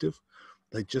effective.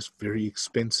 They're just very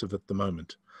expensive at the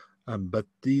moment. But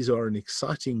these are an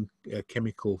exciting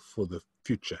chemical for the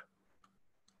future.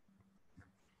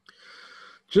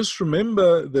 Just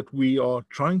remember that we are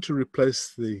trying to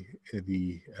replace the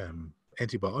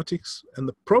antibiotics. And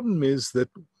the problem is that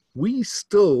we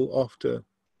still, after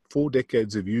 4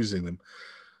 decades of using them,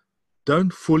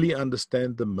 don't fully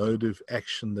understand the mode of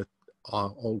action that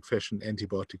our old-fashioned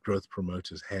antibiotic growth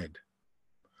promoters had.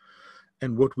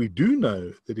 And what we do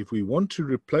know, that if we want to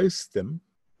replace them,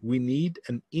 we need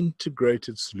an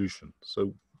integrated solution.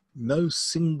 So no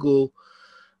single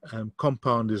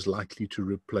compound is likely to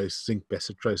replace zinc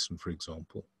bacitracin, for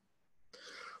example.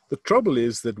 The trouble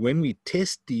is that when we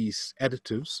test these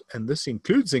additives, and this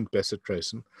includes zinc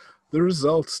bacitracin, the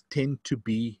results tend to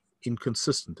be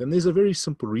inconsistent. And there's a very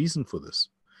simple reason for this,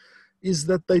 is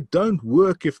that they don't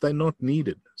work if they're not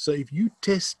needed. So if you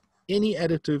test any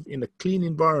additive in a clean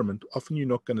environment, often you're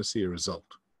not going to see a result.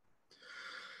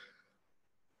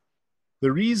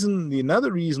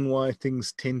 Another reason why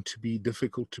things tend to be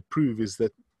difficult to prove is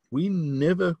that we're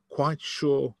never quite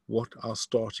sure what our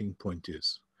starting point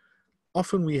is.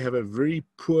 Often we have a very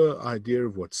poor idea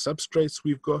of what substrates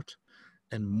we've got,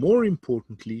 and more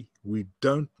importantly, we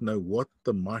don't know what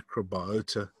the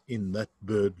microbiota in that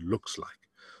bird looks like.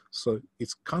 So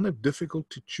it's kind of difficult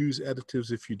to choose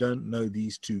additives if you don't know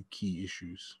these two key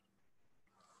issues.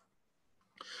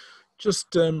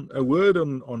 Just a word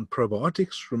on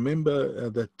probiotics. Remember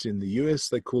that in the US,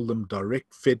 they call them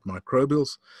direct-fed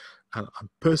microbials. And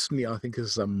personally, I think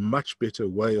this is a much better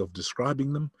way of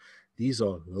describing them. These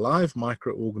are live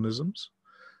microorganisms.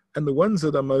 And the ones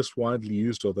that are most widely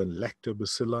used are the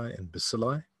lactobacilli and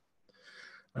bacilli.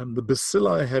 The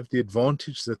bacilli have the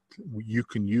advantage that you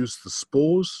can use the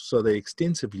spores, so they're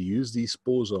extensively used. These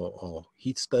spores are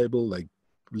heat stable, they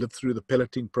live through the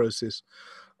pelleting process.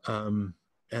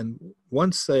 And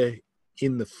once they're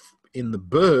in the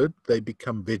bird, they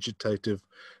become vegetative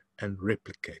and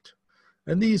replicate.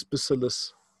 And these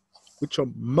bacillus, which are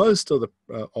most of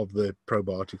the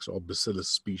probiotics are bacillus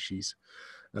species,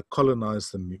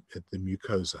 colonize the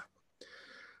mucosa.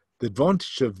 The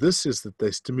advantage of this is that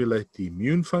they stimulate the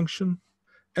immune function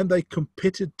and they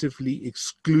competitively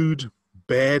exclude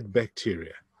bad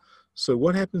bacteria. So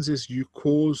what happens is you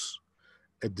cause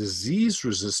a disease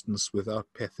resistance without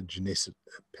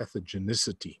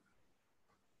pathogenicity.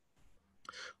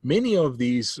 Many of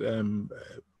these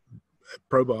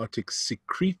probiotics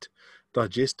secrete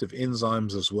digestive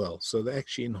enzymes as well, so they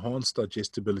actually enhance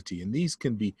digestibility, and these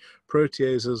can be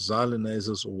proteases,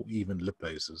 xylanases, or even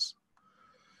lipases.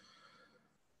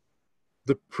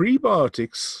 The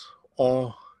prebiotics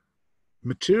are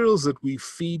materials that we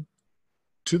feed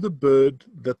to the bird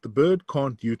that the bird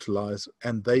can't utilize,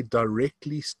 and they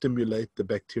directly stimulate the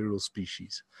bacterial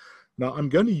species. Now, I'm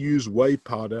going to use whey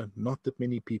powder, not that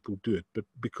many people do it, but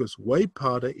because whey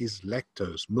powder is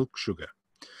lactose, milk sugar.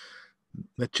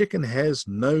 The chicken has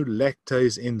no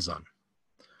lactase enzyme,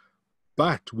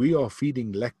 but we are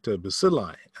feeding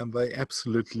lactobacilli, and they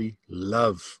absolutely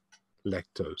love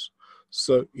lactose.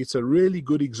 So it's a really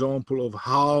good example of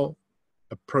how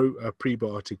a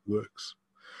prebiotic works.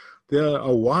 There are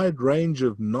a wide range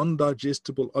of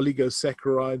non-digestible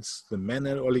oligosaccharides, the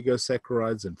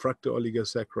manno-oligosaccharides and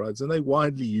fructo-oligosaccharides, and they're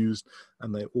widely used,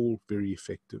 and they're all very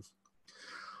effective.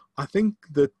 I think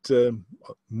that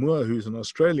Moore, who's an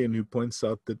Australian, who points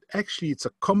out that actually it's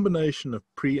a combination of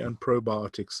pre and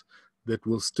probiotics that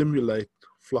will stimulate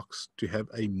flocks to have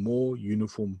a more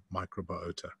uniform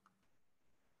microbiota.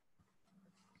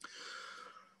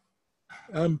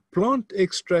 Plant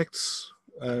extracts,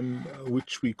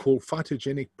 which we call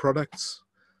phytogenic products,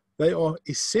 they are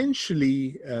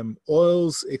essentially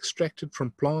oils extracted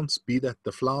from plants, be that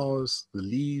the flowers, the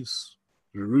leaves,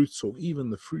 the roots, or even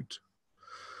the fruit.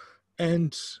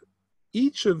 And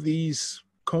each of these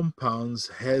compounds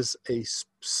has a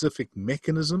specific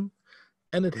mechanism,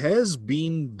 and it has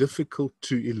been difficult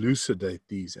to elucidate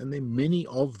these, and there are many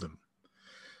of them.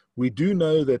 We do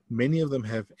know that many of them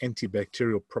have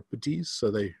antibacterial properties, so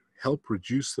they help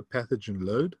reduce the pathogen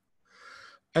load,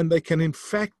 and they can in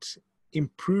fact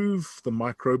improve the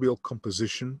microbial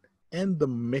composition and the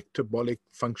metabolic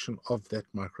function of that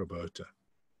microbiota.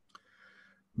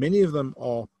 Many of them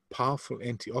are powerful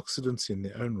antioxidants in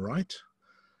their own right,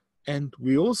 and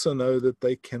we also know that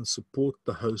they can support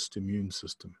the host immune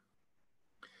system.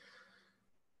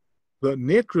 The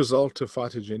net result of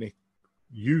phytogenic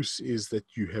use is that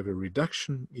you have a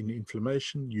reduction in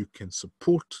inflammation, you can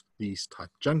support these tight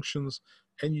junctions,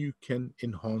 and you can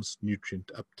enhance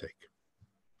nutrient uptake.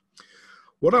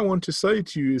 What I want to say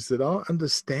to you is that our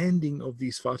understanding of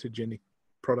these phytogenic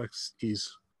products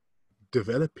is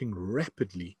developing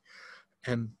rapidly,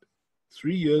 and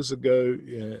 3 years ago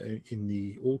in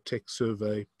the All-Tech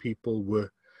survey, people were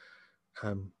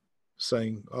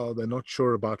saying, oh, they're not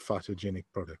sure about phytogenic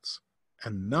products.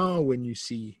 And now when you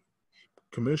see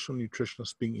commercial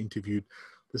nutritionists being interviewed,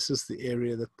 this is the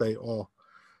area that they are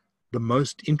the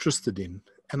most interested in.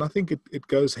 And I think it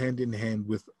goes hand in hand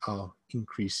with our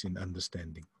increase in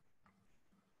understanding.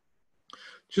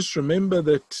 Just remember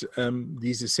that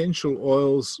these essential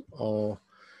oils are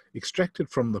extracted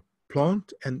from the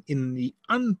plant, and in the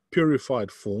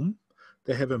unpurified form,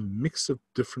 they have a mix of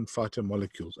different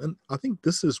phytomolecules. And I think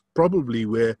this is probably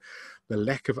where the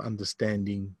lack of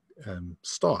understanding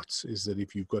starts, is that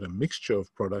if you've got a mixture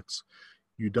of products,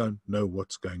 you don't know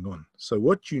what's going on. So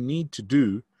what you need to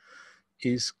do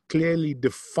is clearly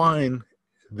define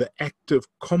the active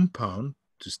compound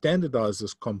to standardize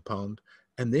this compound,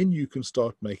 and then you can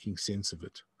start making sense of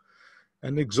it.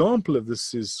 An example of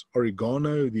this is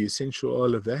oregano, the essential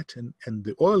oil of that, and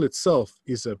the oil itself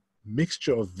is a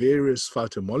mixture of various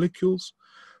phytomolecules.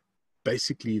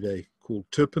 Basically, they're called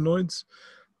terpenoids.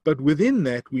 But within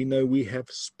that, we know we have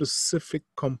specific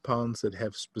compounds that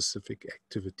have specific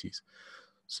activities.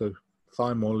 So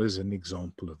thymol is an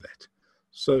example of that.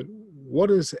 So what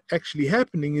is actually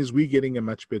happening is we're getting a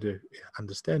much better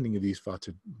understanding of these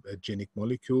phytogenic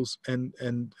molecules, and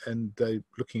they're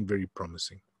looking very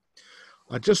promising.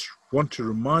 I just want to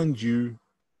remind you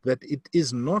that it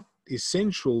is not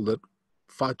essential that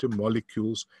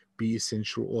phytomolecules be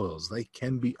essential oils. They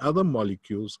can be other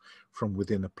molecules from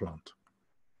within a plant.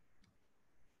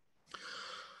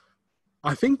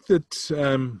 I think that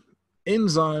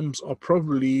enzymes are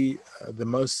probably the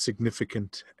most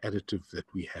significant additive that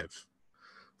we have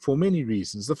for many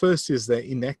reasons. The first is they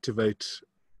inactivate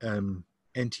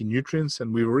anti-nutrients,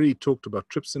 and we've already talked about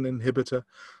trypsin inhibitor,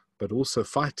 but also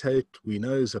phytate, we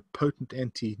know, is a potent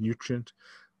anti-nutrient.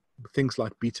 Things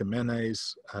like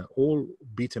beta-manase, all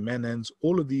beta-manans,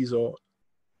 all of these are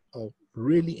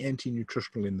really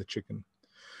anti-nutritional in the chicken.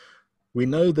 We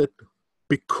know that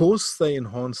because they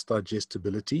enhance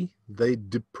digestibility, they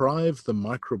deprive the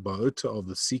microbiota of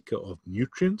the seeker of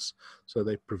nutrients, so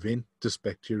they prevent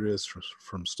dysbacteria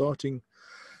from starting.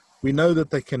 We know that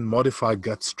they can modify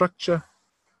gut structure,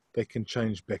 they can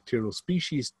change bacterial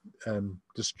species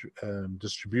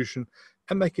distribution,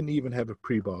 and they can even have a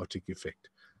prebiotic effect.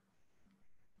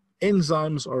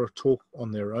 Enzymes are a talk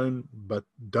on their own, but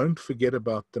don't forget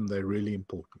about them, they're really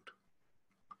important.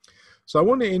 So I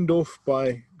want to end off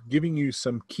by giving you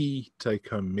some key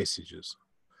take-home messages.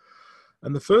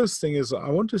 And the first thing is I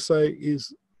want to say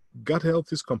is gut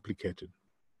health is complicated,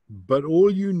 but all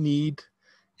you need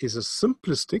is a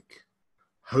simplistic,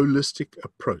 holistic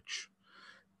approach.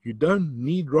 You don't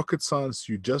need rocket science,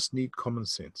 you just need common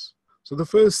sense. So the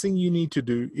first thing you need to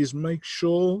do is make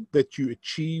sure that you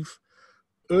achieve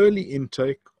early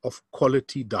intake of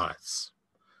quality diets.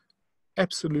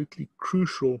 Absolutely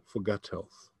crucial for gut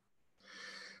health.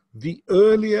 The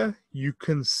earlier you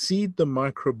can seed the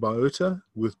microbiota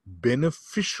with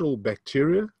beneficial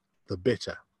bacteria, the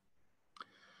better.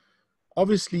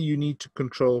 Obviously, you need to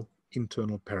control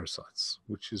internal parasites,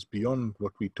 which is beyond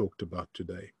what we talked about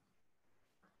today.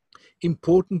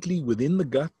 Importantly, within the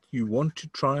gut, you want to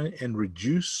try and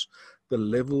reduce the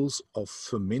levels of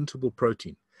fermentable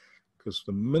protein, because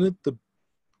the minute the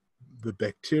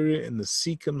bacteria in the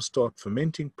cecum start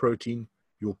fermenting protein,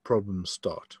 your problems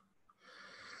start.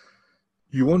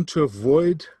 You want to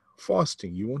avoid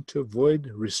fasting. You want to avoid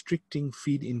restricting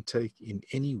feed intake in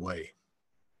any way.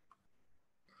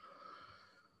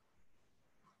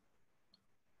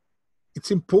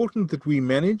 It's important that we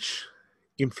manage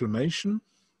inflammation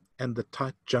and the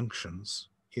tight junctions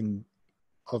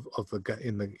of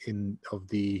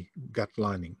the gut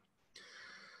lining.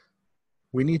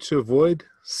 We need to avoid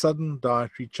sudden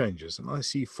dietary changes, and I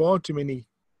see far too many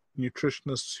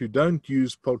nutritionists who don't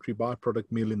use poultry byproduct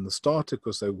meal in the starter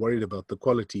because they're worried about the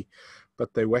quality,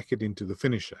 but they whack it into the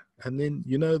finisher. And then,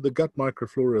 you know, the gut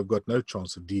microflora have got no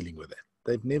chance of dealing with that.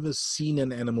 They've never seen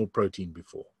an animal protein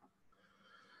before.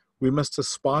 We must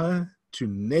aspire to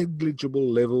negligible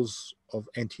levels of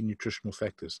anti-nutritional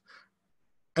factors.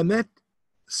 And that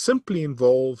simply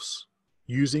involves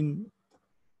using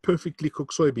perfectly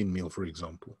cooked soybean meal, for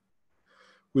example.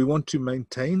 We want to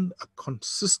maintain a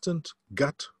consistent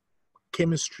gut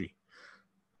chemistry.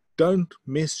 Don't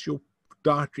mess your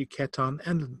dietary cation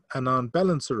and anion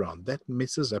balance around. That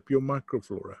messes up your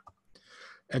microflora.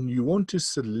 And you want to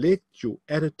select your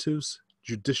additives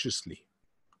judiciously.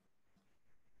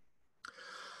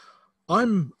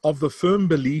 I'm of the firm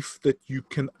belief that you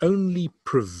can only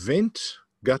prevent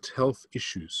gut health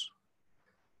issues.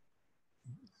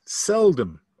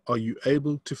 Seldom are you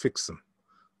able to fix them.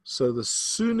 So the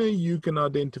sooner you can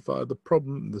identify the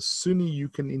problem, the sooner you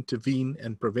can intervene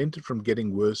and prevent it from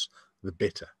getting worse, the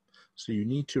better. So you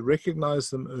need to recognize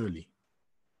them early.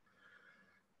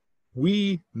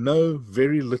 We know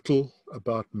very little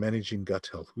about managing gut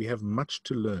health. We have much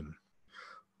to learn.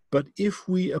 But if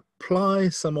we apply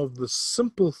some of the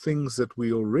simple things that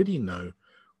we already know,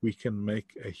 we can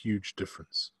make a huge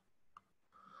difference.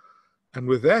 And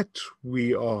with that,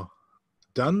 we are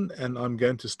done, and I'm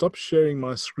going to stop sharing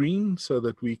my screen so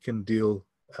that we can deal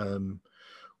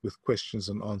with questions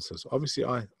and answers. Obviously,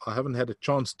 I haven't had a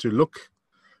chance to look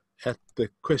at the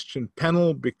question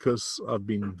panel because I've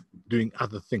been doing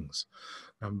other things.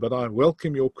 But I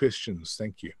welcome your questions.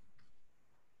 Thank you.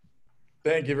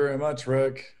 Thank you very much,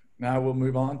 Rick. Now we'll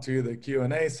move on to the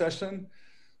Q&A session.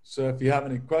 So if you have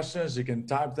any questions, you can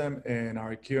type them in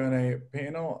our Q&A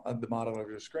panel at the bottom of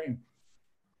your screen.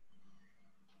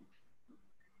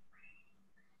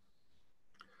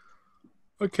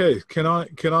 Okay, can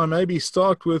I maybe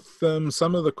start with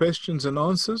some of the questions and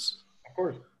answers? Of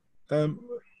course.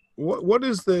 What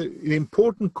is the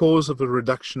important cause of a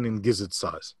reduction in gizzard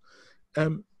size?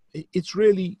 It's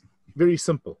really very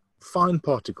simple. Fine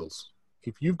particles.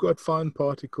 If you've got fine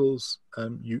particles,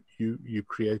 you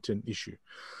create an issue.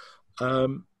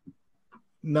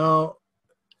 Now,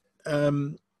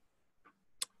 the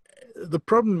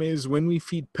problem is when we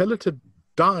feed pelleted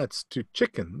diets to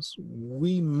chickens,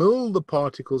 we mill the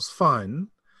particles fine,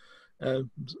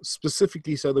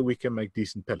 specifically so that we can make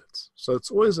decent pellets. So it's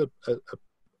always a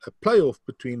playoff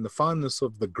between the fineness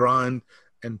of the grind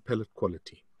and pellet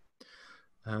quality.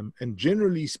 And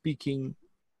generally speaking,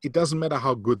 it doesn't matter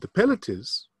how good the pellet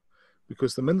is,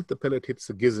 because the minute the pellet hits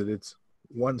the gizzard, it's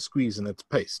one squeeze and it's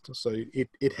paste. So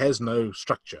it has no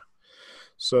structure.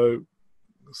 So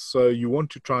So you want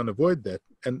to try and avoid that.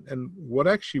 And what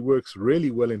actually works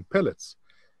really well in pellets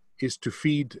is to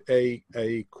feed a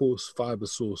coarse fiber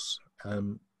source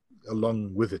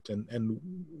along with it. And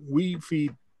we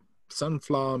feed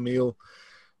sunflower meal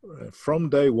from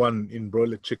day one in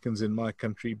broiler chickens in my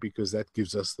country because that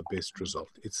gives us the best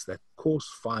result. It's that coarse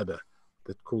fiber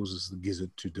that causes the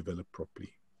gizzard to develop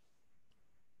properly.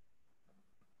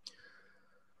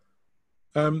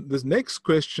 This next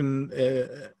question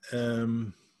is,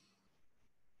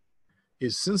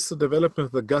 since the development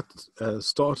of the gut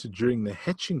started during the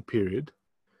hatching period,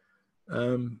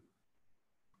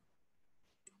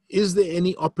 is there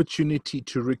any opportunity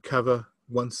to recover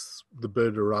once the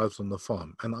bird arrives on the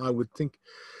farm? And I would think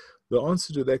the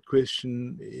answer to that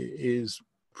question is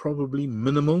probably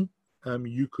minimal.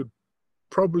 You could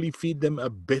probably feed them a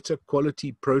better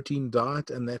quality protein diet,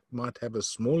 and that might have a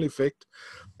small effect.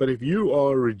 But if you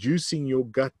are reducing your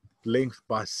gut length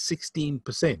by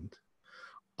 16%,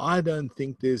 I don't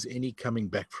think there's any coming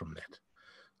back from that.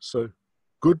 So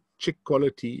good chick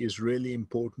quality is really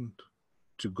important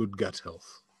to good gut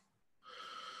health.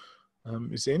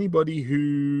 Is there anybody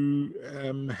who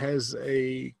has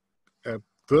a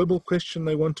verbal question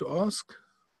they want to ask?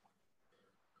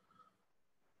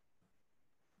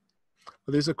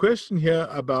 There's a question here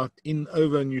about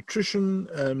in-over nutrition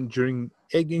during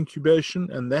egg incubation,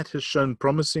 and that has shown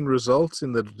promising results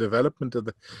in the development of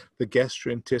the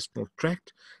gastrointestinal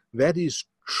tract. That is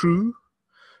true.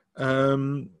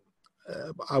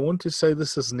 I want to say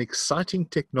this is an exciting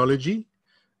technology,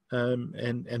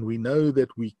 and we know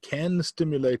that we can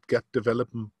stimulate gut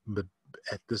development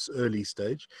at this early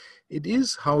stage. It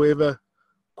is, however,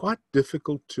 quite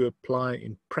difficult to apply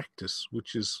in practice,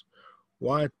 which is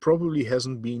why it probably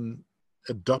hasn't been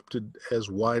adopted as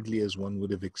widely as one would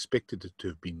have expected it to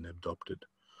have been adopted.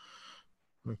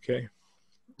 Okay.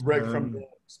 Rick, from the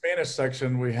Spanish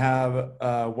section, we have,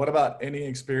 what about any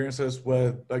experiences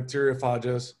with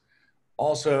bacteriophages?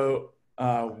 Also,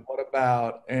 what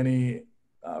about any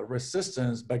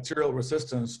resistance, bacterial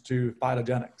resistance to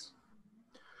phytogenics?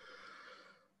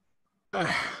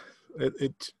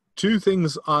 Two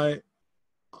things I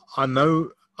know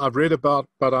I've read about,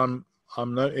 but I'm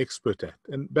no expert at.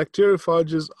 And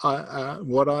bacteriophages,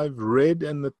 what I've read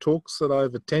and the talks that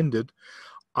I've attended,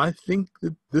 I think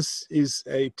that this is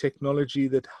a technology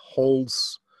that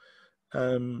holds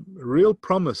real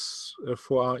promise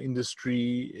for our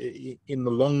industry in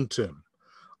the long term.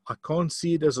 I can't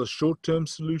see it as a short-term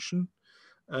solution,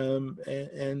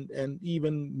 and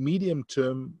even medium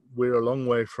term, we're a long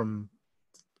way from,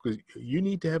 because you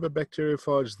need to have a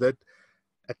bacteriophage that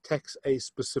attacks a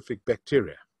specific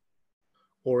bacteria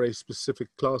or a specific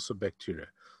class of bacteria.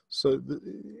 So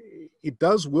it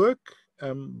does work,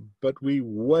 but we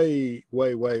way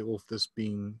off this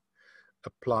being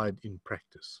applied in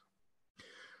practice.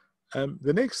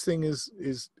 The next thing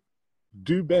is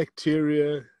do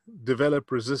bacteria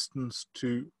develop resistance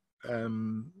to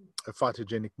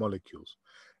phytogenic molecules?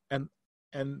 And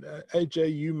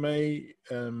Ajay, you may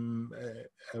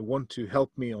want to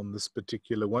help me on this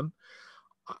particular one.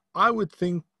 I would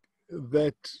think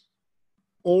that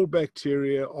all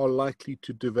bacteria are likely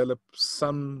to develop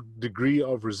some degree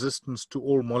of resistance to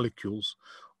all molecules.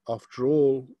 After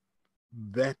all,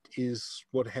 that is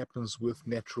what happens with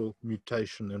natural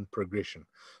mutation and progression.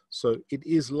 So it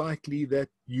is likely that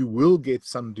you will get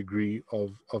some degree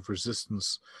of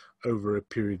resistance over a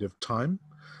period of time.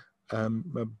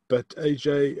 But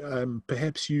Ajay,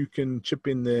 perhaps you can chip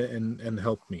in there and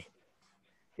help me.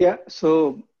 Yeah,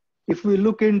 so if we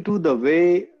look into the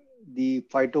way the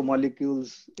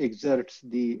phytomolecules exerts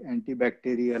the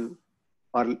antibacterial,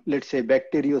 or let's say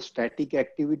bacteriostatic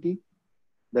activity,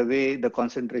 the way the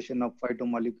concentration of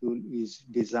phytomolecule is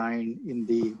designed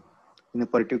in a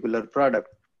particular product.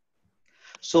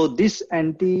 So this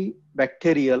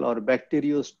antibacterial or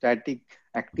bacteriostatic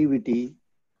activity,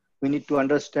 we need to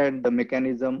understand the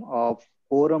mechanism of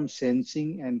quorum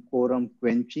sensing and quorum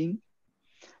quenching.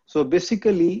 So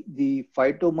basically the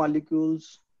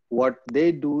phytomolecules, what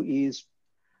they do is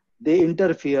they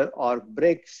interfere or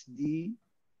breaks the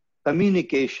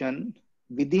communication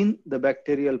within the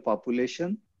bacterial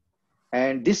population.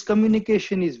 And this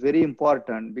communication is very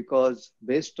important because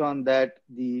based on that,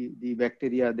 the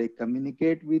bacteria, they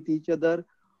communicate with each other,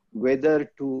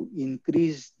 whether to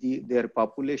increase their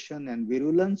population and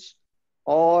virulence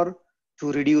or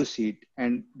to reduce it.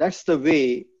 And that's the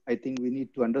way I think we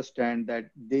need to understand that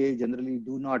they generally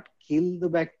do not kill the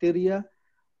bacteria,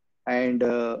 and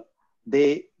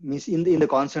they miss in the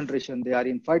concentration, they are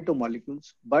in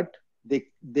phytomolecules, but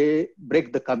they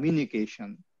break the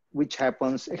communication, which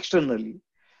happens externally.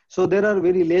 So there are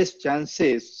very less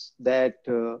chances that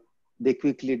they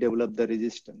quickly develop the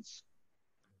resistance.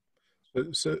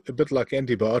 So a bit like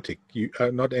antibiotic,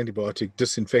 not antibiotic,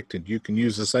 disinfectant. You can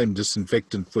use the same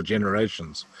disinfectant for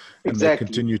generations and they Exactly.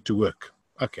 continue to work.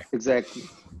 Okay. Exactly.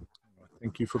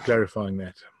 Thank you for clarifying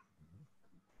that.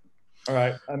 All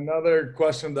right. Another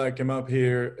question that came up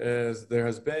here is there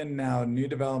has been now new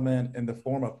development in the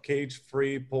form of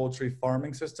cage-free poultry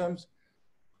farming systems,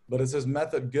 but is this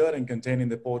method good in containing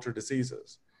the poultry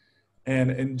diseases?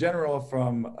 And in general,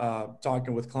 from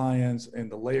talking with clients in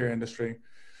the layer industry,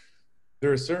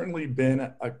 there has certainly been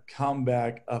a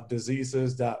comeback of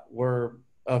diseases that were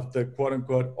of the quote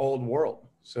unquote old world.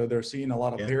 So they're seeing a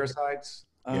lot of parasites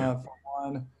for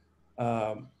one.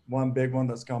 One big one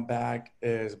that's come back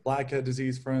is blackhead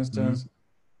disease, for instance.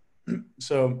 Mm-hmm.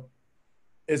 So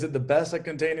is it the best at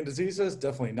containing diseases?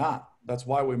 Definitely not. That's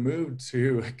why we moved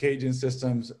to caging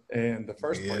systems in the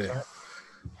first place, right?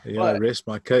 Yeah, I rest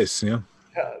my case, yeah.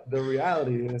 The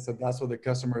reality is that that's what the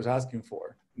customer is asking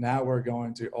for. Now we're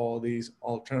going to all these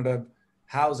alternative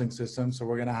housing systems, so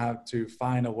we're going to have to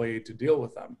find a way to deal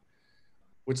with them,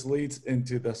 which leads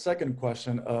into the second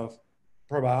question of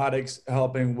probiotics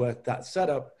helping with that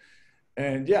setup.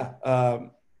 And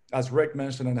as Rick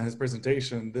mentioned in his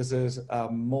presentation, this is a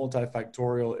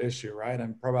multifactorial issue, right?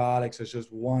 And probiotics is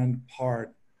just one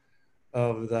part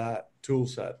of that tool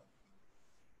set.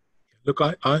 Look,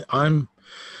 I'm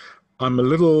a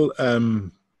little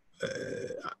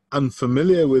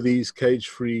unfamiliar with these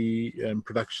cage-free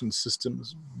production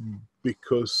systems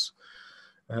because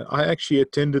I actually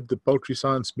attended the Poultry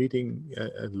Science meeting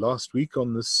last week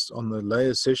on the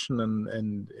layer session,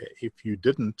 and if you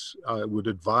didn't, I would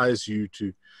advise you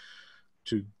to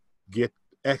get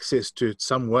access to it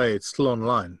some way. It's still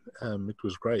online. It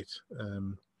was great,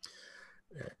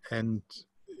 and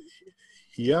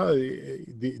yeah,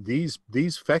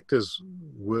 these factors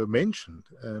were mentioned,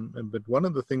 but one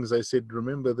of the things they said,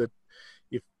 remember that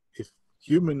if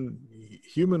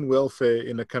human welfare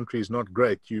in a country is not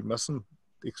great, you mustn't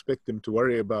expect them to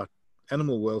worry about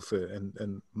animal welfare.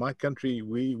 And my country,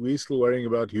 we're still worrying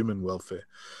about human welfare,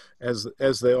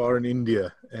 as they are in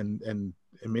India and in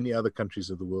many other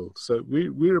countries of the world. So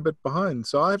we're a bit behind.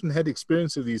 So I haven't had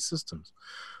experience of these systems.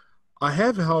 I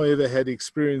have, however, had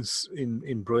experience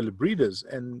in broiler breeders,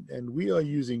 and we are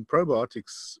using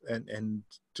probiotics and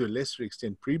to a lesser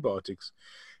extent prebiotics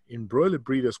in broiler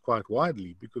breeders quite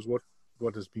widely, because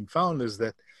what has been found is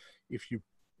that if you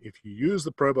use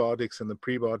the probiotics and the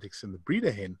prebiotics in the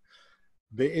breeder hen,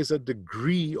 there is a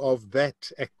degree of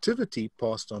that activity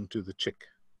passed on to the chick.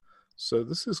 So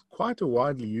this is quite a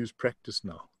widely used practice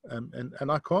now, and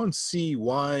I can't see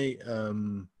why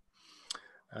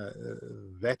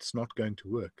that's not going to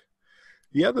work.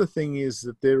 The other thing is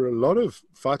that there are a lot of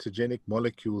phytogenic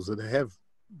molecules that have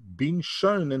been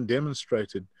shown and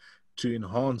demonstrated to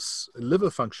enhance liver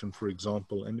function, for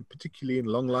example, and particularly in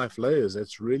long life layers.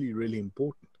 That's really, really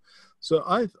important. So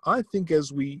I think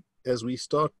as we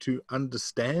start to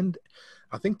understand,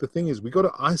 I think the thing is we got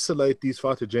to isolate these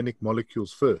phytogenic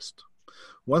molecules first.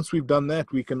 Once we've done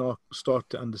that, we can now start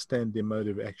to understand their mode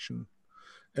of action.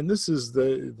 And this is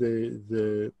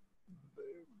the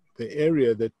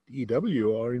area that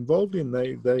EW are involved in.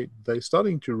 They're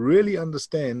starting to really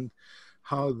understand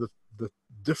how the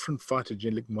different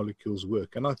phytogenic molecules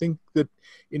work. And I think that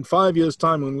in 5 years'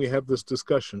 time, when we have this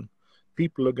discussion,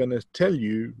 people are going to tell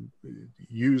you,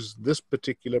 use this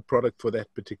particular product for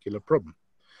that particular problem.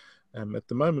 At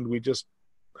the moment, we're just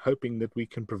hoping that we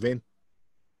can prevent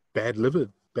bad liver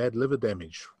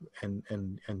damage and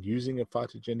using a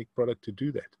phytogenic product to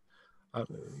do that.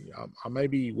 I may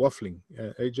be waffling.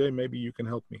 Ajay, maybe you can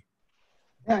help me.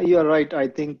 Yeah, you are right. I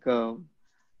think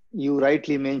you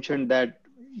rightly mentioned that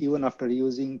even after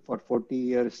using for 40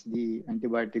 years the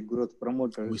antibiotic growth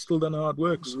promoters, we still don't know how it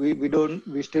works.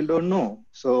 We still don't know.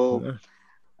 So No.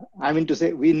 I mean to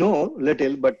say, we know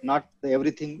little, but not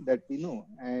everything that we know.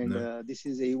 And this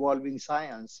is an evolving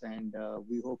science, and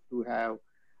we hope to have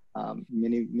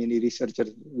many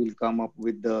researchers will come up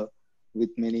with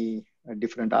many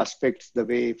different aspects the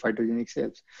way phytogenics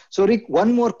helps. So Rick,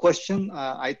 one more question.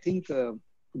 I think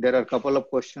there are a couple of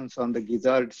questions on the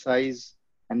gizzard size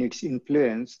and its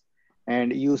influence,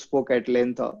 and you spoke at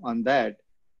length on that.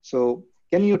 So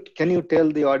can you tell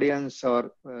the audience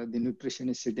or the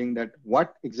nutritionist sitting that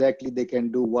what exactly they can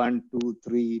do 1, 2,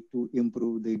 3 to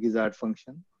improve the gizzard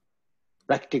function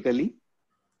practically?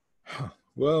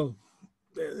 Well,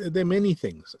 there are many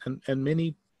things, and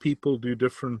many people do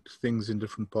different things in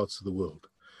different parts of the world.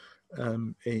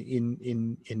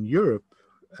 In Europe,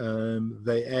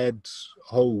 they add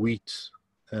whole wheat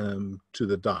to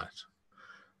the diet.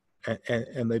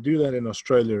 And they do that in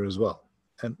Australia as well.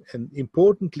 And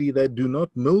importantly, they do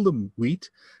not mill the wheat,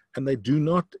 and they do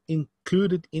not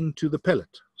include it into the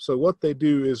pellet. So what they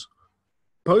do is,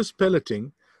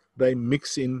 post-pelleting, they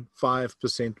mix in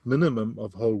 5% minimum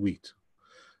of whole wheat.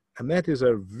 And that is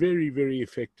a very, very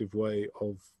effective way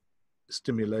of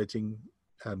stimulating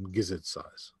gizzard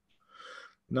size.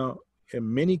 Now,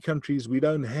 in many countries, we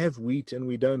don't have wheat and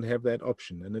we don't have that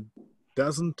option. And it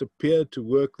doesn't appear to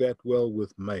work that well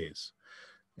with maize.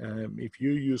 If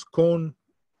you use corn,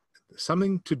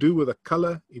 something to do with the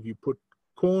color. If you put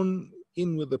corn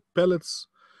in with the pellets,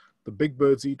 the big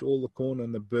birds eat all the corn,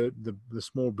 and the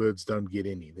small birds don't get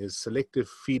any. There's selective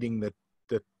feeding that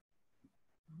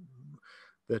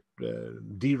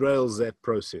derails that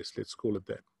process. Let's call it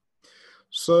that.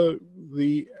 So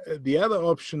the other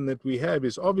option that we have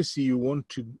is, obviously you want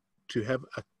to have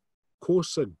a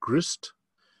coarser grist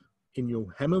in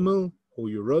your hammer mill or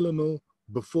your roller mill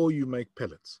before you make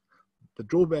pellets. The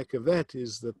drawback of that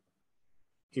is that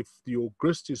if your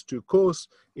grist is too coarse,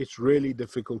 it's really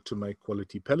difficult to make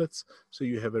quality pellets. So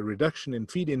you have a reduction in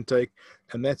feed intake,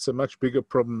 and that's a much bigger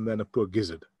problem than a poor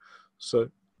gizzard. So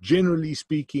generally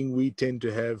speaking, we tend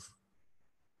to have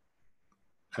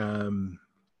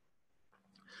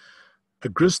a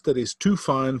grist that is too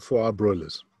fine for our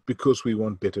broilers because we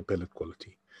want better pellet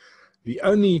quality. The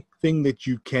only thing that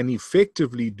you can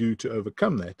effectively do to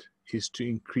overcome that is to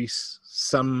increase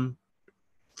some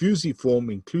fusiform,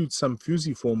 include some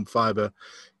fusiform fiber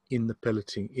in the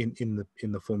pelleting, in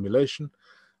the formulation.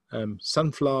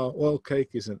 Sunflower oil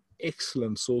cake is an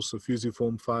excellent source of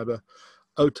fusiform fiber.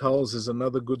 Oat hulls is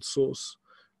another good source.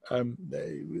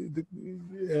 Ming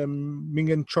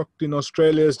Choct in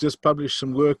Australia has just published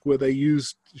some work where they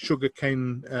used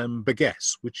sugarcane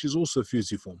bagasse, which is also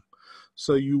fusiform.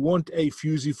 So you want a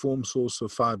fusiform source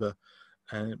of fiber.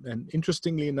 And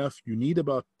interestingly enough, you need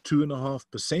about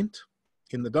 2.5%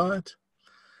 in the diet.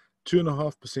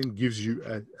 2.5% gives you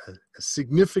a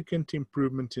significant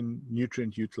improvement in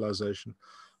nutrient utilization.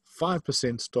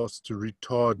 5% starts to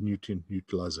retard nutrient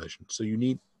utilization. So you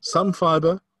need some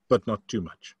fiber, but not too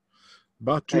much.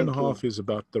 About 2.5 is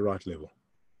about the right level.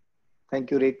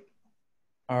 Thank you, Rick.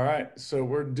 All right, so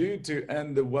we're due to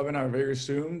end the webinar very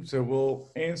soon. So we'll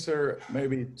answer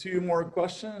maybe 2 more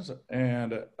questions,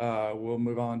 and we'll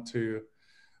move on to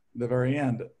the very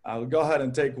end. I'll go ahead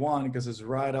and take one because it's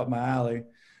right up my alley.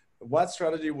 What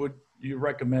strategy would you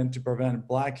recommend to prevent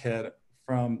blackhead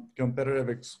from competitive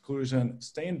exclusion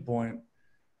standpoint,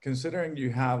 considering you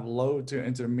have low to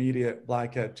intermediate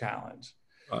blackhead challenge?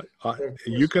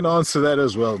 You can answer that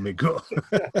as well, Miguel.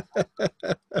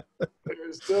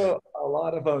 There's still a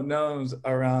lot of unknowns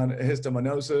around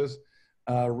histaminosis.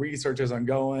 Research is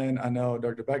ongoing. I know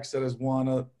Dr. Beckstead is one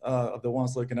of the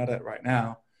ones looking at it right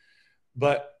now.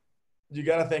 But you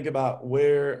got to think about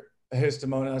where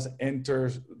Histomonas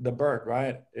enters the bird,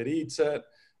 right? It eats it.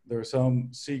 There's some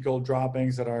cecal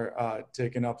droppings that are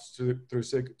taken up through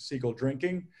cecal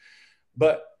drinking.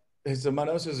 But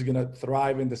Histomonas is going to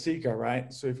thrive in the ceca,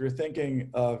 right? So if you're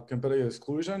thinking of competitive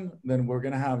exclusion, then we're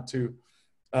going to have to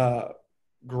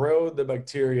grow the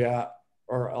bacteria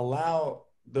or allow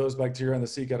those bacteria in the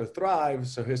ceca to thrive,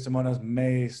 so Histomonas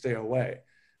may stay away.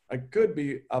 It could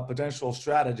be a potential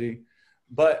strategy,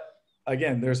 but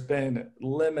again, there's been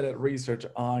limited research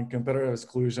on competitive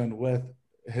exclusion with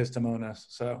Histomonas.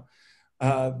 So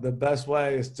the best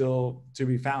way is still to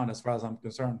be found as far as I'm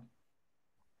concerned.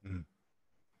 Mm.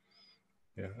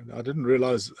 Yeah, I didn't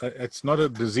realize it's not a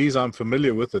disease I'm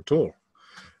familiar with at all.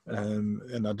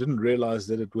 And I didn't realize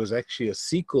that it was actually a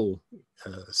cecal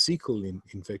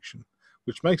infection,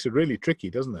 which makes it really tricky,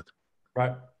 doesn't it?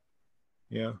 Right.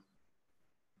 Yeah.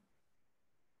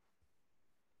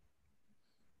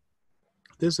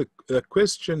 There's a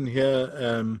question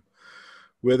here,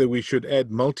 whether we should add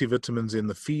multivitamins in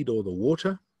the feed or the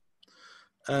water.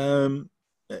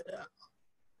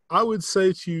 I would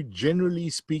say to you, generally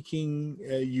speaking,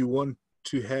 you want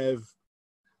to have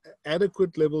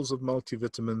adequate levels of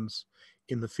multivitamins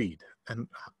in the feed. And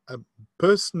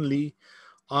personally,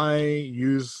 I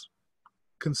use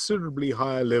considerably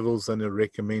higher levels than are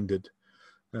recommended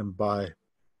by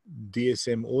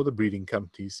DSM or the breeding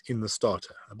companies in the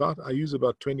starter. I use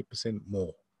about 20%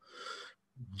 more,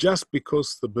 just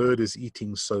because the bird is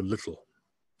eating so little.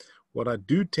 What I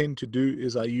do tend to do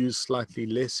is I use slightly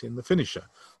less in the finisher.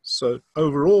 So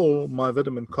overall, my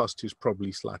vitamin cost is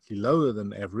probably slightly lower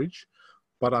than average,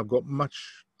 but I've got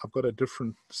a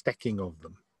different stacking of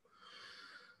them.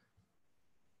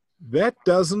 That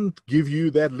doesn't give you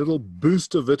that little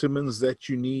boost of vitamins that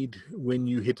you need when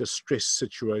you hit a stress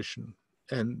situation.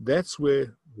 And that's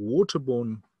where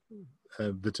waterborne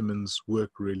vitamins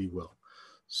work really well.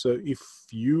 So if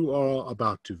you are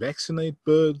about to vaccinate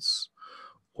birds,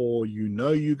 or you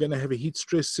know you're going to have a heat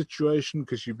stress situation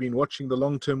because you've been watching the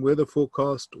long-term weather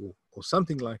forecast or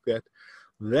something like that,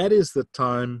 that is the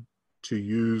time to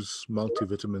use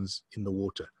multivitamins in the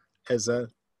water as an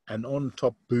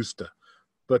on-top booster,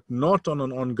 but not on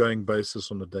an ongoing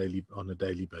basis on a daily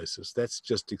basis. That's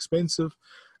just expensive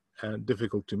and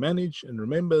difficult to manage. And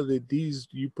remember that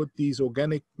you put these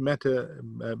organic matter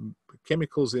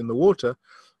chemicals in the water,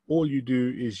 all you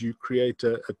do is you create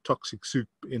a toxic soup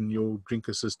in your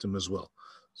drinker system as well.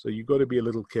 So you've got to be a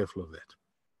little careful of that.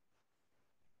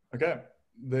 Okay.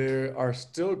 There are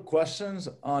still questions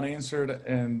unanswered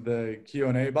in the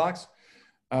Q&A box.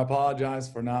 I apologize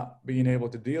for not being able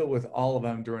to deal with all of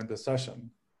them during this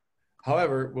session.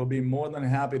 However, we'll be more than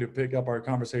happy to pick up our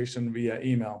conversation via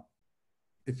email.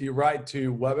 If you write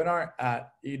to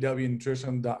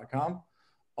webinar@ewnutrition.com,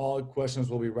 all questions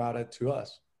will be routed to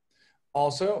us.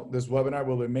 Also, this webinar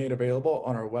will be made available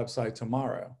on our website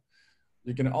tomorrow.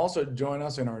 You can also join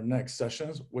us in our next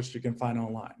sessions, which you can find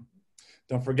online.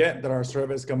 Don't forget that our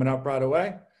survey is coming up right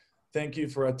away. Thank you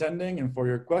for attending and for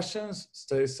your questions.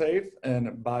 Stay safe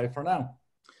and bye for now.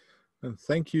 And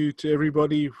thank you to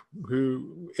everybody,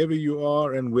 whoever you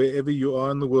are and wherever you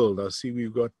are in the world. I see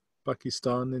we've got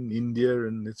Pakistan and India,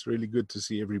 and it's really good to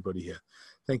see everybody here.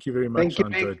 Thank you very much. Thank you, I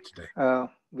enjoyed today.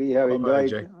 We have Bye-bye,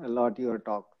 enjoyed Ajay. a lot your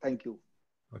talk. Thank you.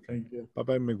 Okay. Thank you.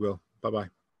 Bye-bye, Miguel. Bye-bye.